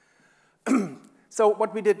 So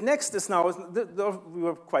what we did next is now, we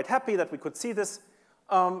were quite happy that we could see this.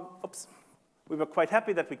 We were quite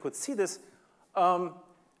happy that we could see this,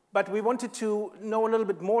 but we wanted to know a little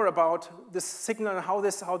bit more about this signal and how the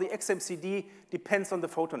XMCD depends on the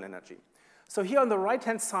photon energy. So here on the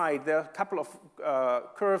right-hand side, there are a couple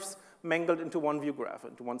of curves mangled into one view graph,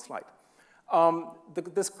 into one slide.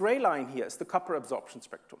 This gray line here is the copper absorption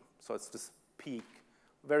spectrum. So it's this peak,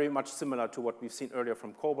 very much similar to what we've seen earlier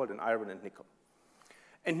from cobalt and iron and nickel.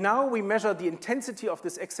 And now we measure the intensity of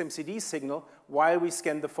this XMCD signal while we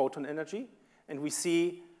scan the photon energy, and we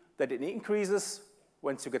see that it increases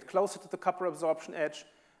once you get closer to the copper absorption edge,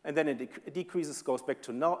 and then it decreases, goes back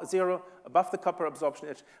to 0 above the copper absorption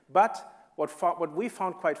edge. But what we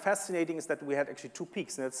found quite fascinating is that we had actually 2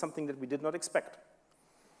 peaks, and that's something that we did not expect.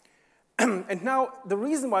 And now the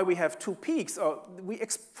reason why we have 2 peaks, we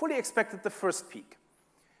fully expected the first peak.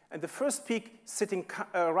 And the first peak sitting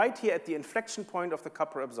right here at the inflection point of the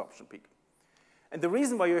copper absorption peak. And the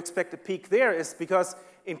reason why you expect a peak there is because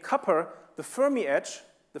in copper, the Fermi edge,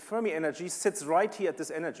 the Fermi energy, sits right here at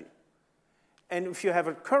this energy. And if you have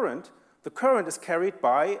a current, the current is carried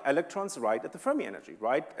by electrons right at the Fermi energy,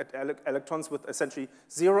 right at electrons with essentially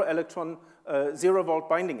 0 electron, 0 volt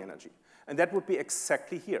binding energy. And that would be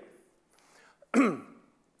exactly here.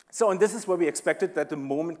 So, and this is where we expected that the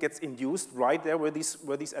moment gets induced right there where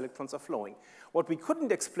these electrons are flowing. What we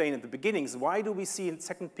couldn't explain at the beginning is why do we see a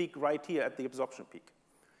second peak right here at the absorption peak?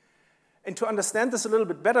 And to understand this a little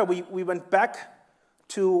bit better, we went back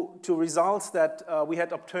to results that we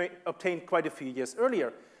had obtained quite a few years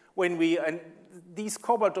earlier, and these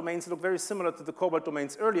cobalt domains look very similar to the cobalt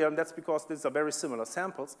domains earlier, and that's because these are very similar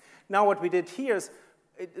samples. Now what we did here is,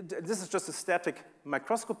 this is just a static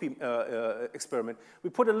microscopy experiment. We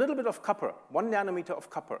put a little bit of copper, 1 nanometer of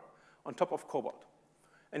copper, on top of cobalt.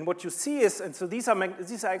 And what you see is, and so these are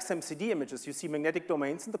XMCD images. You see magnetic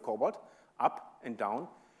domains in the cobalt, up and down.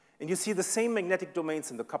 And you see the same magnetic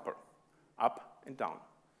domains in the copper, up and down.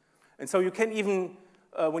 And so you can even,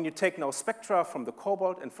 when you take now spectra from the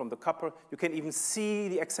cobalt and from the copper, you can even see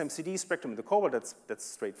the XMCD spectrum in the cobalt. That's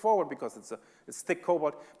straightforward because it's thick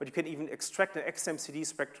cobalt, but you can even extract an XMCD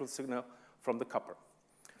spectral signal from the copper.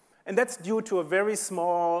 And that's due to a very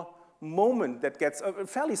small moment that gets, a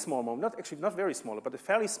fairly small moment, not very small, but a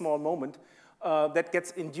fairly small moment that gets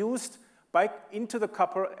induced into the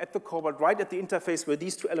copper at the cobalt, right at the interface where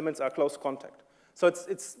these two elements are close contact. So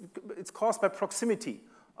it's caused by proximity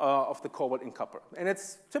of the cobalt in copper. And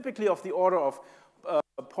it's typically of the order of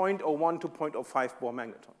 0.01 to 0.05 Bohr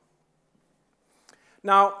magneton.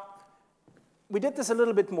 Now, we did this a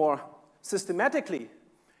little bit more systematically.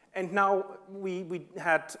 And now we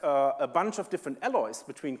had a bunch of different alloys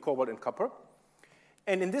between cobalt and copper.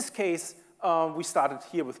 And in this case, we started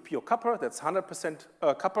here with pure copper. That's 100%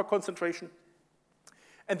 copper concentration.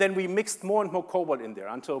 And then we mixed more and more cobalt in there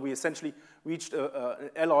until we essentially reached an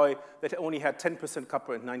alloy that only had 10%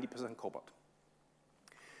 copper and 90% cobalt.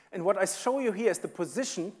 And what I show you here is the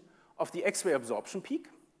position of the X-ray absorption peak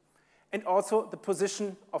and also the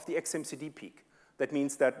position of the XMCD peak. That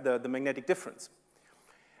means that the magnetic difference.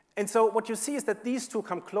 And so what you see is that these two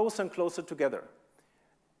come closer and closer together.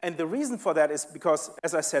 And the reason for that is because,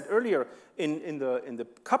 as I said earlier, in the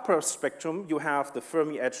copper spectrum, you have the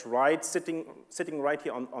Fermi edge sitting right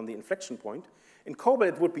here on the inflection point. In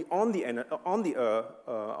cobalt, it would be on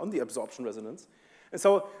the absorption resonance. And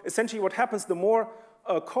so essentially what happens, the more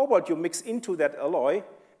cobalt you mix into that alloy,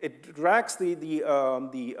 it drags the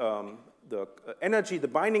energy, the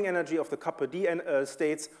binding energy of the copper D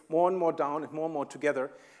states more and more down and more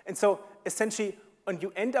together. And so essentially, and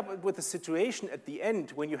you end up with a situation at the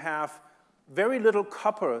end when you have very little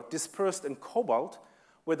copper dispersed in cobalt,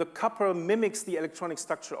 where the copper mimics the electronic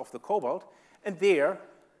structure of the cobalt, and there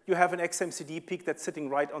you have an XMCD peak that's sitting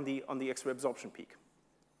right on the X-ray absorption peak.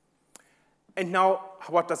 And now,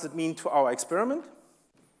 what does it mean to our experiment?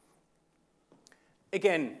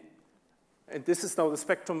 Again, and this is now the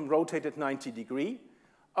spectrum rotated 90 degrees.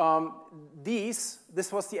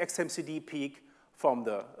 This was the XMCD peak from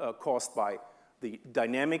caused by the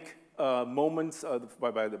dynamic moments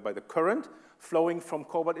by the current flowing from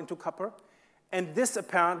cobalt into copper. And this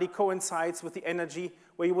apparently coincides with the energy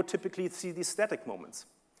where you would typically see these static moments.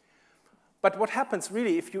 But what happens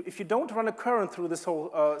really, if you don't run a current through this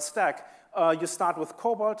whole stack, you start with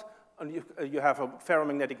cobalt, and you have a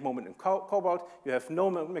ferromagnetic moment in cobalt, you have no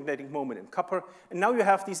magnetic moment in copper, and now you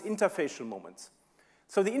have these interfacial moments.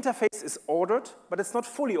 So the interface is ordered, but it's not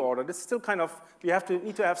fully ordered. It's still kind of, you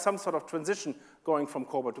need to have some sort of transition going from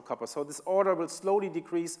cobalt to copper. So this order will slowly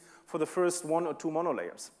decrease for the first 1 or 2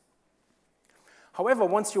 monolayers. However,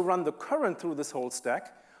 once you run the current through this whole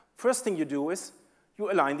stack, first thing you do is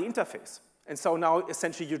you align the interface. And so now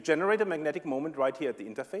essentially you generate a magnetic moment right here at the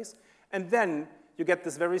interface, and then you get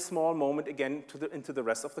this very small moment again into the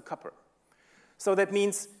rest of the copper. So that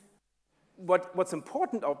means what's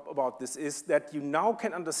important about this is that you now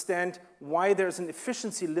can understand why there's an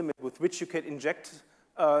efficiency limit with which you can inject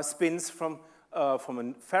spins from a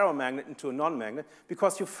ferromagnet into a non-magnet,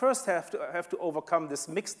 because you first have to overcome this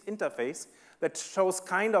mixed interface that shows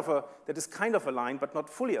that is kind of aligned but not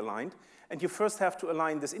fully aligned, and you first have to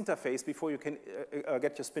align this interface before you can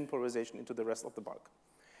get your spin polarization into the rest of the bulk.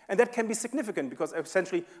 And that can be significant because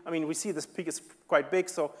essentially, I mean, we see this peak is quite big,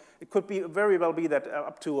 so it could very well be that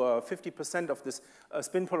up to 50% of this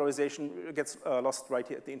spin polarization gets lost right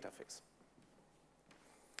here at the interface.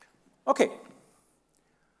 Okay.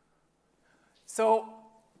 So,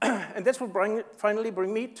 and this will finally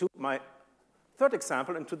bring me to my third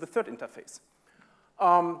example and to the third interface.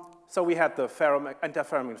 So we had the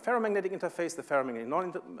antiferromagnetic ferromagnetic interface, the ferromagnetic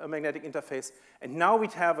non-magnetic interface, and now we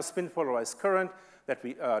have a spin polarized current that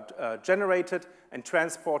we generated and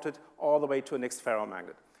transported all the way to a next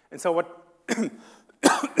ferromagnet. And so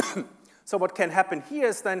what can happen here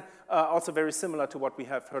is then also very similar to what we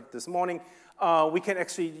have heard this morning. We can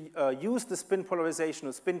actually use the spin polarization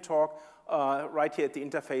or spin torque right here at the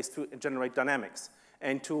interface to generate dynamics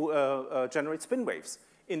and to generate spin waves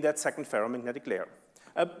in that second ferromagnetic layer.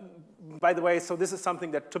 By the way, so this is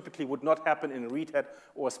something that typically would not happen in a reed head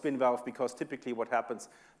or a spin valve, because typically what happens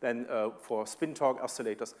then for spin torque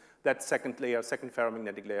oscillators, that second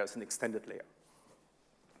ferromagnetic layer is an extended layer.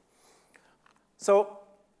 So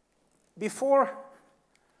before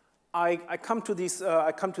I come to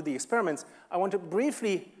the experiments, I want to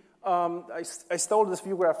briefly, I stole this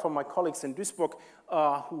view graph from my colleagues in Duisburg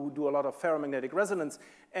who do a lot of ferromagnetic resonance,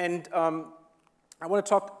 and I want to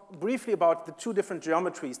talk briefly about the two different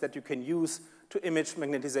geometries that you can use to image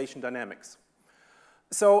magnetization dynamics.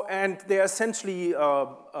 So, and they're essentially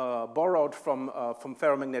borrowed from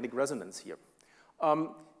ferromagnetic resonance here.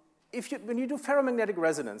 When you do ferromagnetic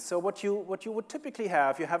resonance, so what you would typically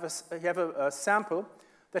have, you have a sample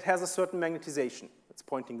that has a certain magnetization. It's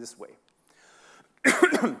pointing this way.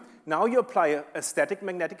 Now you apply a static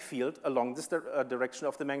magnetic field along this direction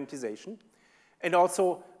of the magnetization. And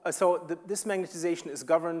also, this magnetization is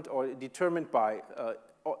governed or determined by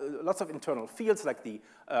lots of internal fields like the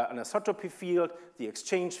anisotropy field, the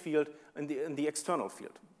exchange field, and the external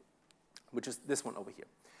field, which is this one over here.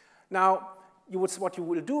 Now, what you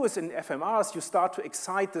will do is in fMRs, you start to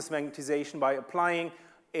excite this magnetization by applying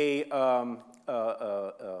an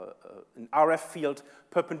RF field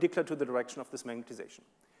perpendicular to the direction of this magnetization.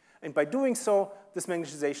 And by doing so, this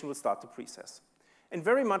magnetization will start to precess. And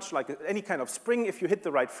very much like any kind of spring, if you hit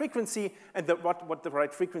the right frequency, and what the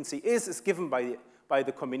right frequency is given by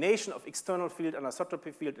the combination of external field,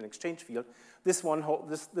 anisotropy field, and exchange field, this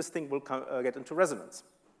thing will get into resonance.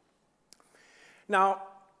 Now,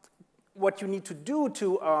 what you need to do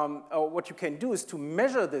or what you can do is to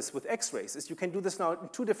measure this with X-rays. You can do this now in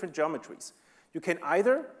two different geometries. You can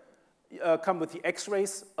either come with the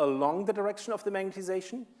X-rays along the direction of the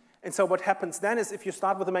magnetization. And so what happens then is if you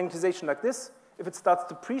start with a magnetization like this, if it starts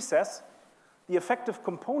to precess, the effective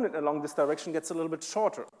component along this direction gets a little bit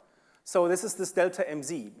shorter. So this is this delta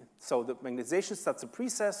MZ. So the magnetization starts to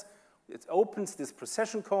precess, it opens this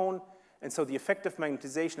precession cone, and so the effective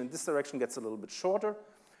magnetization in this direction gets a little bit shorter.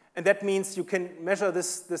 And that means you can measure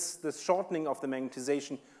this shortening of the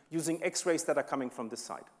magnetization using X-rays that are coming from this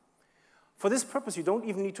side. For this purpose, you don't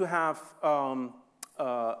even need to have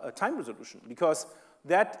a time resolution, because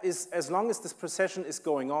that is, as long as this precession is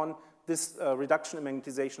going on, this reduction in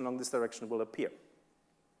magnetization along this direction will appear.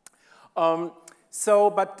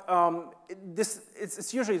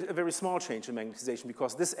 It's usually a very small change in magnetization,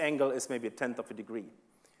 because this angle is maybe 1/10 of a degree.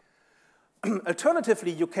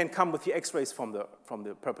 Alternatively, you can come with the X-rays from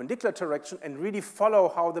the perpendicular direction and really follow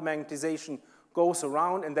how the magnetization goes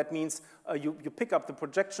around, and that means you pick up the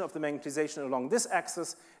projection of the magnetization along this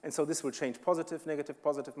axis, and so this will change positive, negative,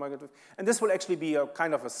 positive, negative, and this will actually be a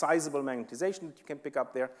kind of a sizable magnetization that you can pick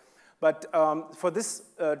up there. But for this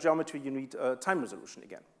geometry, you need time resolution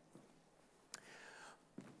again.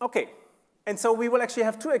 Okay. And so we will actually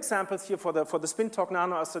have two examples here for the spin-torque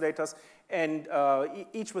nano oscillators, and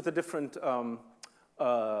each with a different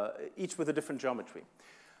geometry.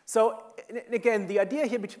 So again, the idea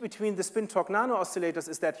here between the spin-torque nano oscillators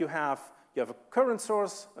is that you have a current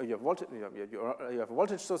source, or you have a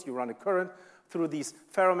voltage source. You run a current through these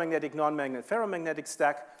ferromagnetic, non-magnetic, ferromagnetic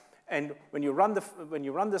stack, and when you run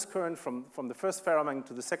this current from the first ferromagnet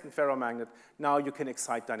to the second ferromagnet, now you can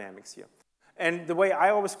excite dynamics here. And the way I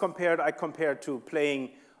always compare it, I compare it to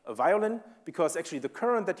playing a violin, because actually the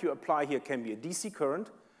current that you apply here can be a DC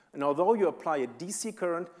current, and although you apply a DC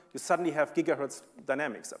current, you suddenly have gigahertz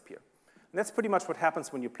dynamics up here. And that's pretty much what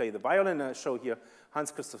happens when you play the violin. I show here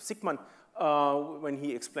Hans Christoph Siegmann when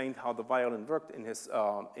he explained how the violin worked in his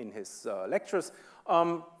lectures.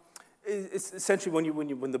 It's essentially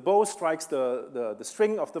when the bow strikes the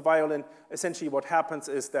string of the violin, essentially what happens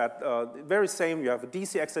is that very same, you have a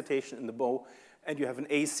DC excitation in the bow, and you have an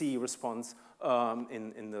AC response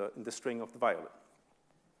in the string of the violin.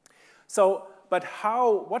 So, but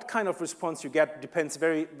what kind of response you get depends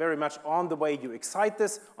very, very much on the way you excite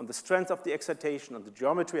this, on the strength of the excitation, on the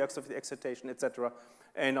geometry of the excitation, etc.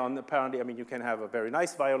 And on apparently, I mean, you can have a very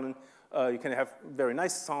nice violin. You can have very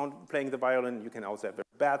nice sound playing the violin. You can also have very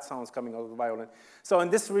bad sounds coming out of the violin. So,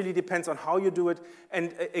 and this really depends on how you do it,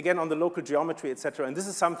 and again, on the local geometry, etc. And this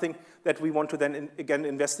is something that we want to then, again,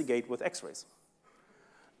 investigate with X-rays.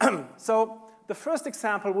 So, the first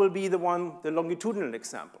example will be the longitudinal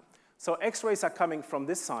example. So, X-rays are coming from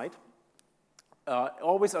this side,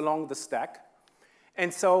 always along the stack.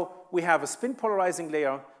 And so, we have a spin polarizing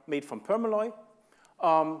layer made from permalloy.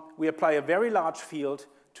 We apply a very large field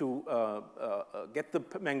to get the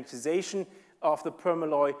magnetization of the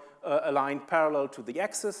permalloy aligned parallel to the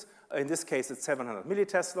axis. In this case, it's 700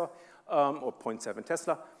 millitesla, or 0.7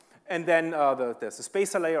 Tesla. And then there's a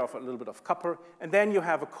spacer layer of a little bit of copper. And then you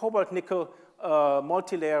have a cobalt-nickel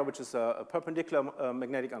multilayer, which is a perpendicular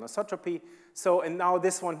magnetic anisotropy. So, and now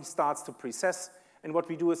this one starts to precess. And what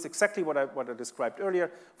we do is exactly what I described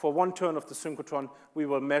earlier. For one turn of the synchrotron, we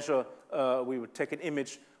will measure, we will take an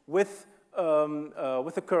image with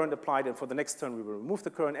with the current applied, and for the next turn we will remove the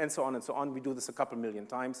current, and so on and so on. We do this a couple million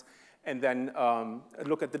times, and then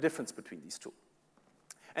look at the difference between these two.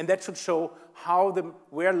 And that should show how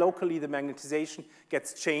where locally the magnetization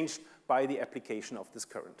gets changed by the application of this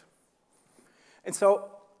current. And so,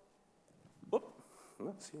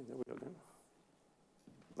 let's see, there we go again.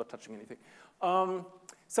 Not touching anything.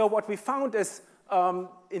 So what we found is,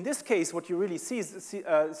 in this case, what you really see is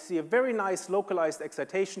see a very nice localized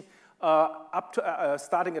excitation up to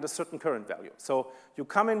starting at a certain current value. So you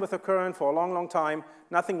come in with a current for a long, long time,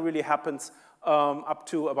 nothing really happens up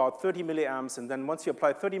to about 30 milliamps, and then once you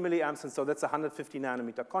apply 30 milliamps, and so that's a 150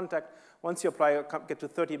 nanometer contact, once you apply, get to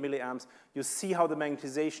 30 milliamps, you see how the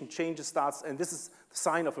magnetization changes, starts, and this is the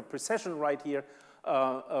sign of a precession right here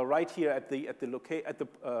at the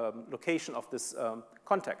location of this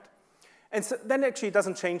contact. And so then actually it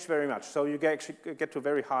doesn't change very much. So you actually get to a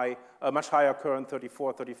very high, much higher current,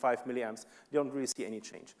 34, 35 milliamps. You don't really see any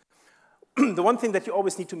change. The one thing that you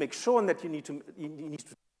always need to make sure and that you need to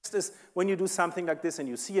test is when you do something like this and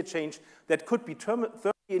you see a change that could be thermally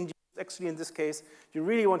induced, actually in this case, you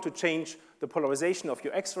really want to change the polarization of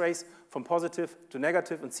your X-rays from positive to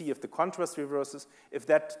negative and see if the contrast reverses. If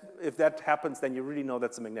that happens, then you really know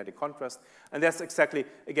that's a magnetic contrast. And that's exactly,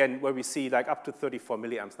 again, where we see like up to 34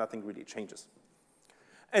 milliamps, nothing really changes.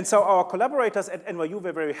 And so our collaborators at NYU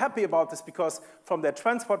were very happy about this because from their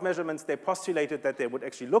transport measurements, they postulated that they would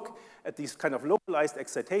actually look at these kind of localized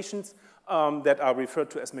excitations that are referred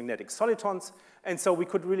to as magnetic solitons. And so we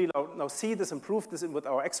could really now see this and prove this with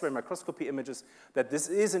our X-ray microscopy images, that this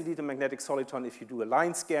is indeed a magnetic soliton. If you do a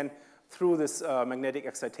line scan through this magnetic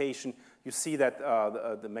excitation, you see that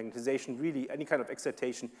the magnetization really, any kind of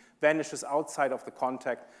excitation, vanishes outside of the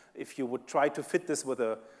contact. If you would try to fit this with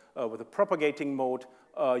a propagating mode,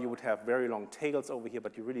 you would have very long tails over here,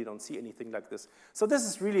 but you really don't see anything like this. So this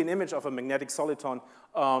is really an image of a magnetic soliton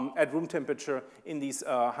at room temperature in these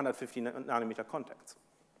 150 nanometer contacts.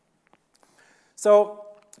 So,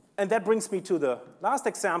 and that brings me to the last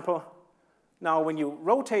example. Now, when you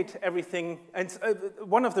rotate everything, and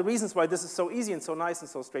one of the reasons why this is so easy and so nice and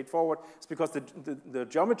so straightforward is because the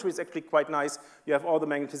geometry is actually quite nice. You have all the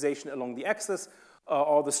magnetization along the axis,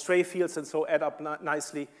 all the stray fields, and so add up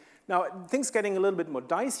nicely. Now, things getting a little bit more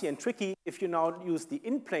dicey and tricky if you now use the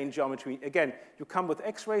in-plane geometry. Again, you come with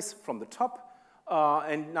X-rays from the top,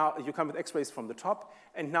 and now you come with X-rays from the top,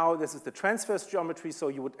 and now this is the transverse geometry, so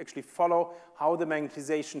you would actually follow how the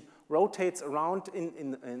magnetization rotates around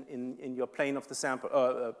in your plane of the sample,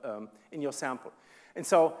 in your sample. And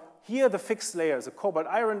so here the fixed layer is a cobalt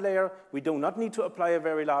iron layer. We do not need to apply a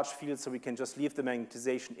very large field, so we can just leave the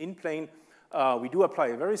magnetization in plane. We do apply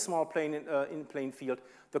a very small plane in plane field.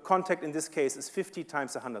 The contact in this case is 50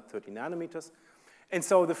 times 130 nanometers. And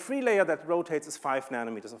so the free layer that rotates is 5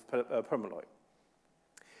 nanometers of permalloy.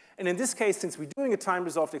 And in this case, since we're doing a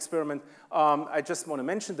time-resolved experiment, I just want to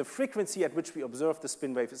mention the frequency at which we observe the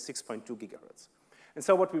spin wave is 6.2 gigahertz. And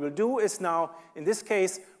so what we will do is now, in this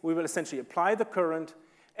case, we will essentially apply the current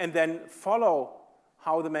and then follow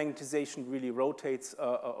how the magnetization really rotates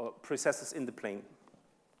or precesses in the plane.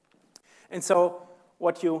 And so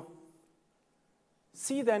what you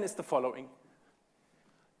see then is the following.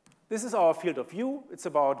 This is our field of view. It's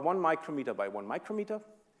about 1 micrometer by 1 micrometer.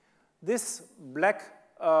 This black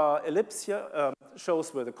ellipse here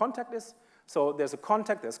shows where the contact is. So there's a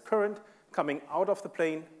contact, there's current coming out of the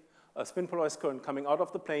plane, a spin polarized current coming out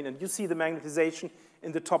of the plane, and you see the magnetization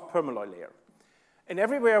in the top permalloy layer. And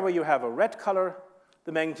everywhere where you have a red color,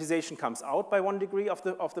 the magnetization comes out by 1 degree of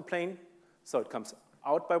the plane. So it comes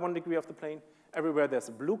out by 1 degree of the plane. Everywhere there's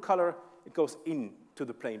a blue color, it goes into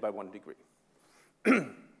the plane by 1 degree.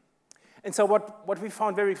 And so what we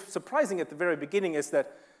found very surprising at the very beginning is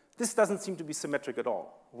that this doesn't seem to be symmetric at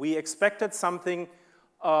all. We expected something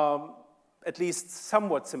at least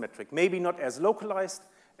somewhat symmetric, maybe not as localized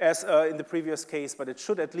as in the previous case, but it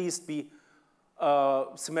should at least be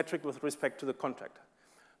symmetric with respect to the contact.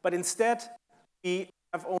 But instead, we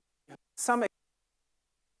have only some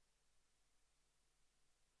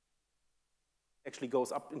actually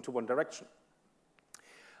goes up into one direction.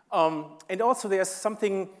 And also there's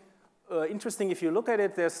something interesting if you look at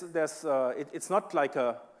it. It's not like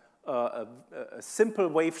a simple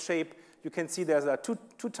wave shape. You can see there's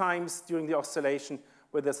two times during the oscillation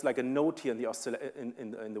where there's like a node here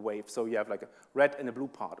in the wave. So you have like a red and a blue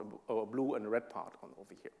part, or a blue and a red part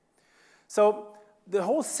over here. So the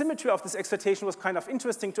whole symmetry of this excitation was kind of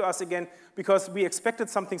interesting to us again, because we expected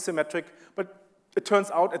something symmetric, but it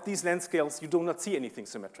turns out at these length scales, you do not see anything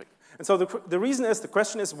symmetric. And so the reason is, the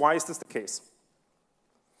question is, why is this the case?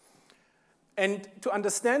 And to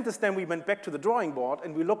understand this, then we went back to the drawing board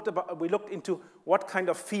and we looked into what kind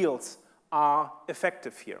of fields are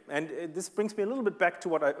effective here. And this brings me a little bit back to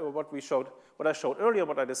what I showed earlier,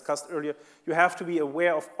 what I discussed earlier. You have to be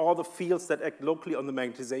aware of all the fields that act locally on the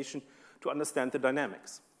magnetization to understand the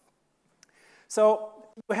dynamics. So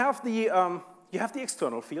you have the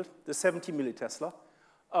external field, the 70 millitesla,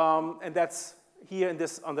 and that's here in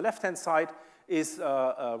this, on the left-hand side, is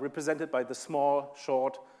represented by the small,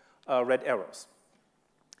 short red arrows.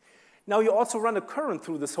 Now you also run a current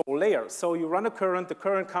through this whole layer. So you run a current, the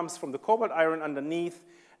current comes from the cobalt iron underneath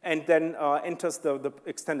and then enters the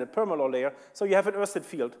extended permalloy layer. So you have an Ørsted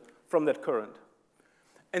field from that current.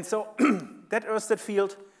 And so that Ørsted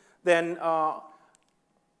field then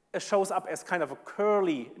shows up as kind of a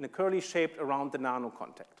curly shape around the nano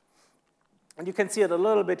contact. And you can see it a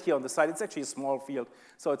little bit here on the side. It's actually a small field,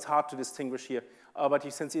 so it's hard to distinguish here. But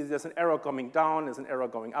you can see there's an arrow coming down, there's an arrow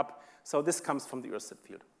going up. So this comes from the Ørsted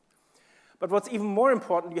field. But what's even more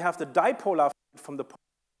important, you have the dipolar field from the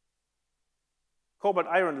cobalt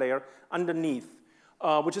iron layer underneath,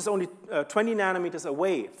 which is only 20 nanometers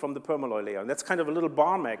away from the permalloy layer. And that's kind of a little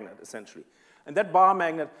bar magnet, essentially. And that bar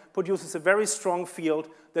magnet produces a very strong field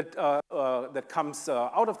that, that comes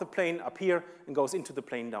out of the plane up here and goes into the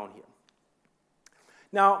plane down here.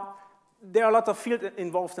 Now, there are a lot of fields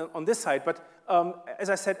involved on this side, but as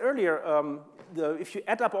I said earlier, if you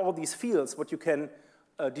add up all these fields, what you can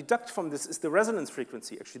deduct from this is the resonance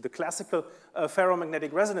frequency, actually the classical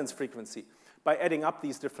ferromagnetic resonance frequency, by adding up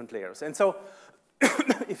these different layers. And so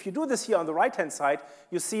if you do this here on the right-hand side,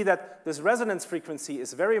 you see that this resonance frequency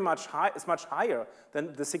is much higher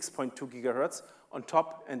than the 6.2 gigahertz on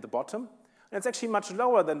top and the bottom. And it's actually much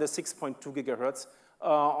lower than the 6.2 gigahertz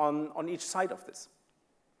on each side of this.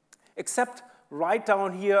 Except right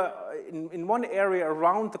down here in one area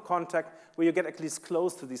around the contact where you get at least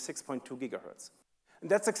close to the 6.2 gigahertz. And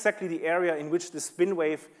that's exactly the area in which the spin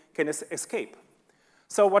wave can escape.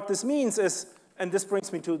 So what this means is, and this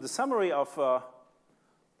brings me to the summary of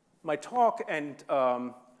my talk and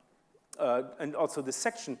also this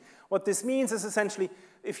section. What this means is essentially,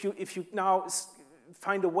 if you now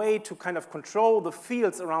find a way to kind of control the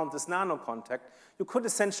fields around this nano contact, you could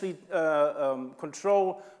essentially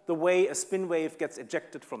control the way a spin wave gets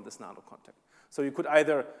ejected from this nano contact. So you could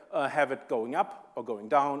either have it going up or going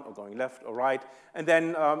down or going left or right. And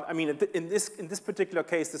then, I mean, in this particular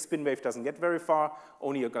case, the spin wave doesn't get very far,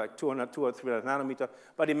 only like 200 or 300 nanometer.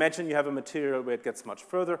 But imagine you have a material where it gets much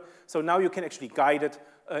further. So now you can actually guide it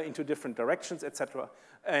into different directions, et cetera,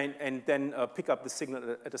 and then pick up the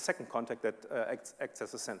signal at a second contact that acts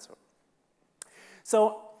as a sensor.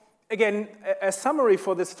 So again, a summary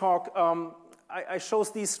for this talk, I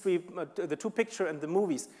chose these three, the two pictures and the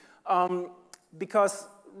movies. Because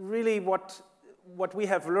really what we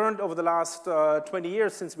have learned over the last 20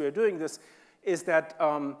 years since we are doing this is that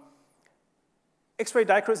X-ray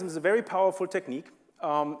dichroism is a very powerful technique.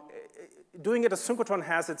 Doing it as synchrotron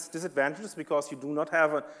has its disadvantages because you do not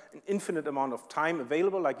have an infinite amount of time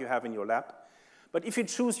available like you have in your lab. But if you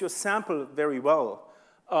choose your sample very well,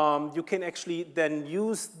 you can actually then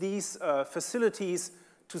use these facilities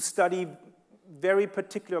to study very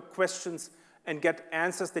particular questions and get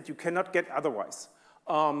answers that you cannot get otherwise.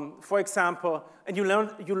 For example, and you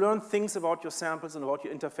learn things about your samples and about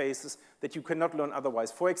your interfaces that you cannot learn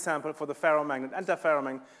otherwise. For example, for the ferromagnet,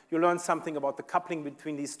 antiferromagnet, you learn something about the coupling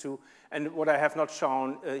between these two, and what I have not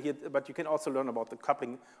shown here, but you can also learn about the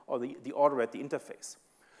coupling or the order at the interface.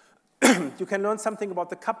 You can learn something about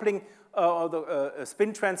the coupling or the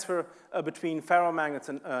spin transfer between ferromagnets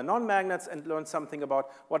and non-magnets, and learn something about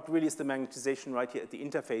what really is the magnetization right here at the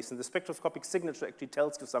interface. And the spectroscopic signature actually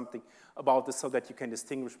tells you something about this so that you can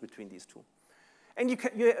distinguish between these two. And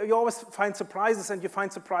you always find surprises, and you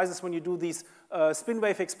find surprises when you do these spin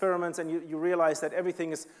wave experiments and you realize that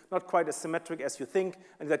everything is not quite as symmetric as you think,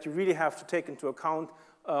 and that you really have to take into account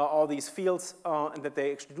all these fields, and that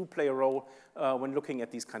they actually do play a role when looking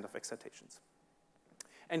at these kind of excitations.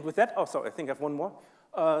 And with that, also, I think I have one more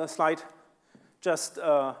slide, just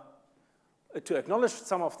to acknowledge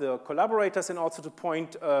some of the collaborators and also to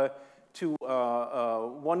point to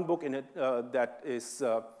one book in it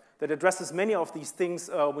that addresses many of these things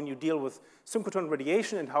when you deal with synchrotron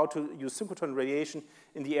radiation and how to use synchrotron radiation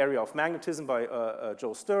in the area of magnetism by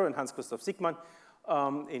Joe Sturr and Hans-Christoph Siegmann,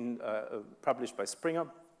 published by Springer.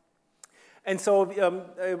 And so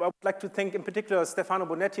I would like to thank in particular Stefano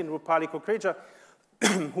Bonetti and Rupali Kokreja,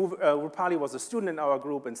 who Rupali was a student in our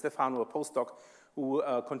group and Stefano a postdoc, who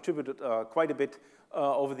contributed quite a bit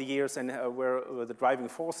over the years and were the driving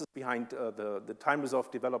forces behind the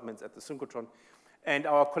time-resolved developments at the synchrotron. And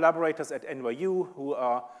our collaborators at NYU, who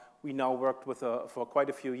we now worked with for quite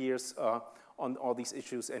a few years on all these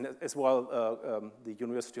issues, and as well the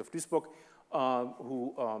University of Duisburg,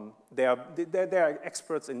 who they are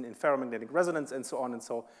experts in ferromagnetic resonance and so on, and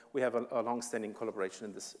so we have a long-standing collaboration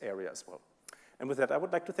in this area as well. And with that, I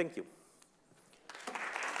would like to thank you.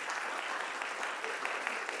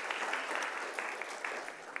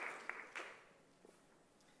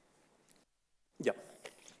 Yeah.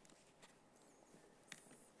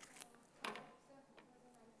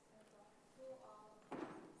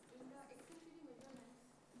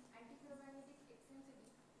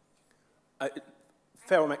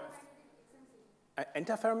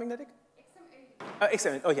 Antiferromagnetic?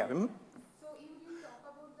 XML. Oh, yeah. Mm-hmm. So you didn't talk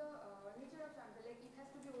about the nature of sample, like it has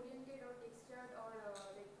to be oriented or textured or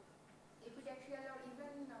like epitaxial or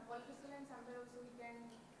even polycrystalline sample also we can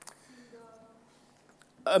see the...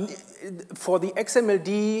 For the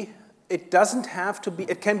XMLD, it doesn't have to be,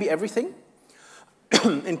 it can be everything.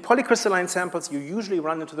 In polycrystalline samples, you usually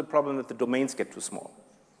run into the problem that the domains get too small.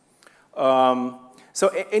 So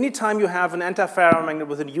anytime you have an antiferromagnet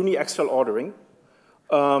with a uniaxial ordering,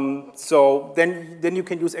 so then you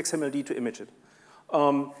can use XMLD to image it.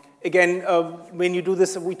 Again, when you do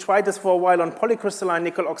this, we tried this for a while on polycrystalline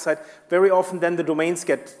nickel oxide. Very often then the domains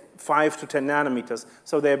get 5 to 10 nanometers,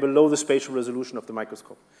 so they're below the spatial resolution of the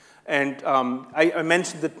microscope. And I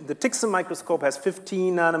mentioned that the Tixum microscope has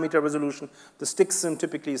 15 nanometer resolution. The Stixum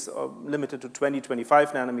typically is limited to 20,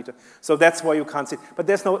 25 nanometer. So that's why you can't see it. But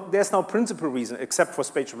there's no principal reason except for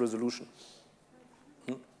spatial resolution.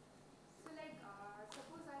 So like,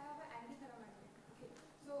 suppose I have an antiferromagnet. Okay.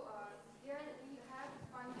 So here we have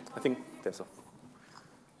one... I think there's a...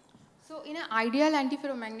 So in an ideal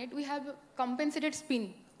antiferromagnet, we have compensated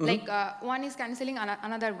spin. Mm-hmm. Like one is cancelling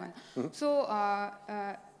another one. Mm-hmm. So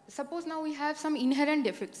suppose now we have some inherent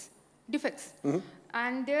defects. Mm-hmm.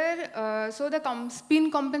 And there, so the spin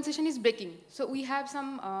compensation is breaking. So we have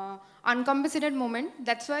some uncompensated moment.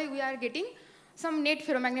 That's why we are getting some net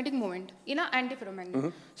ferromagnetic moment in an antiferromagnet. Mm-hmm.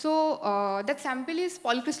 So that sample is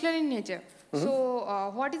polycrystalline in nature. Mm-hmm.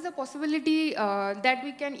 So what is the possibility that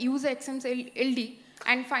we can use XMLD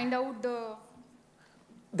and find out the...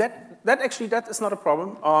 That is not a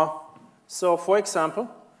problem. So for example,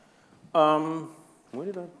 where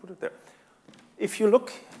did I put it there? If you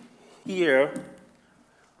look here,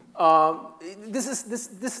 these are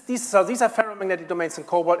ferromagnetic domains in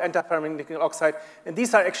cobalt, antiferromagnetic nickel oxide, and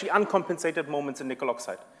these are actually uncompensated moments in nickel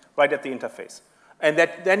oxide, right at the interface. And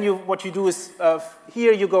then what you do is,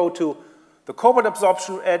 here you go to the cobalt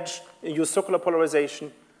absorption edge, and use circular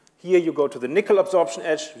polarization. Here you go to the nickel absorption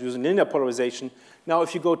edge, using linear polarization. Now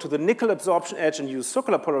if you go to the nickel absorption edge and use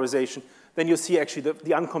circular polarization, then you see actually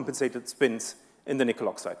the uncompensated spins in the nickel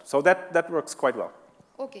oxide. So that works quite well.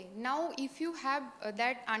 Okay, now if you have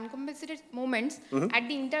that uncompensated moments at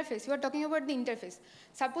the interface, you are talking about the interface.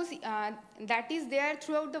 Suppose that is there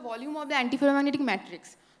throughout the volume of the antiferromagnetic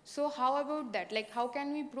matrix. So how about that? Like how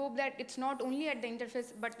can we probe that it's not only at the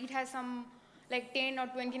interface, but it has some like 10 or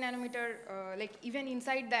 20 nanometer, like even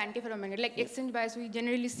inside the antiferromagnet, like exchange bias, we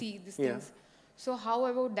generally see these things. So how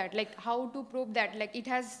about that? Like how to probe that? Like it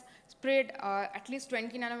has spread at least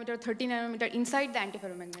 20 nanometer, 30 nanometer inside the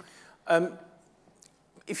antiferromagnet.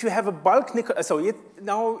 If you have a bulk nickel,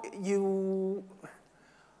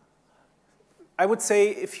 I would say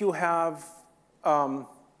if you have,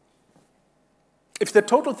 if the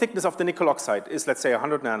total thickness of the nickel oxide is, let's say,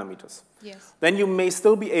 100 nanometers, yes, then you may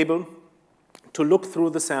still be able to look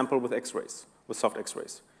through the sample with X-rays, with soft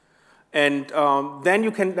X-rays. And then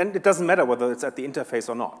it doesn't matter whether it's at the interface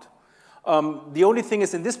or not. The only thing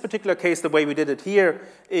is, in this particular case, the way we did it here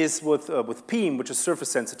is with PEAM, which is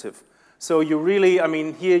surface sensitive. So you really, I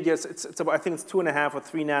mean, here, yes, I think it's 2.5 or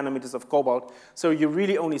 3 nanometers of cobalt. So you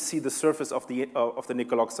really only see the surface of the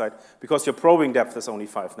nickel oxide because your probing depth is only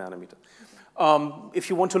 5 nanometers. If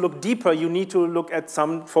you want to look deeper, you need to look at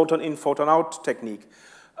some photon in, photon out technique.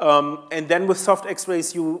 And then with soft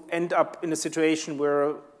X-rays, you end up in a situation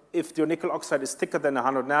where if your nickel oxide is thicker than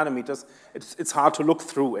 100 nanometers, it's hard to look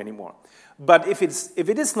through anymore. But if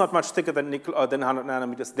it is not much thicker than 100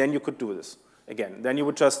 nanometers, then you could do this again. Then you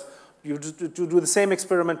would just do the same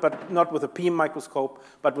experiment, but not with a PEAM microscope,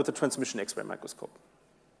 but with a transmission X-ray microscope.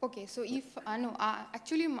 Okay, so if,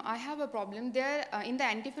 actually I have a problem there in the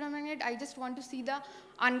antiferromagnet, I just want to see the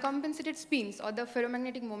uncompensated spins or the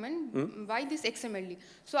ferromagnetic moment by this XMLD.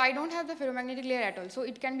 So I don't have the ferromagnetic layer at all, so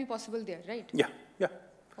it can be possible there, right? Yeah, yeah.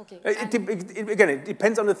 Okay. Again, it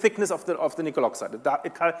depends on the thickness of the nickel oxide.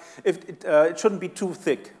 It shouldn't be too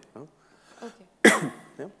thick. Okay.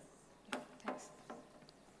 Yeah. Thanks.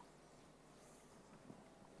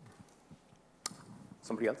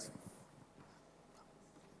 Somebody else?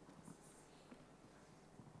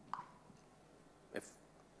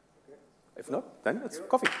 If not, then it's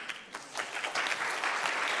coffee.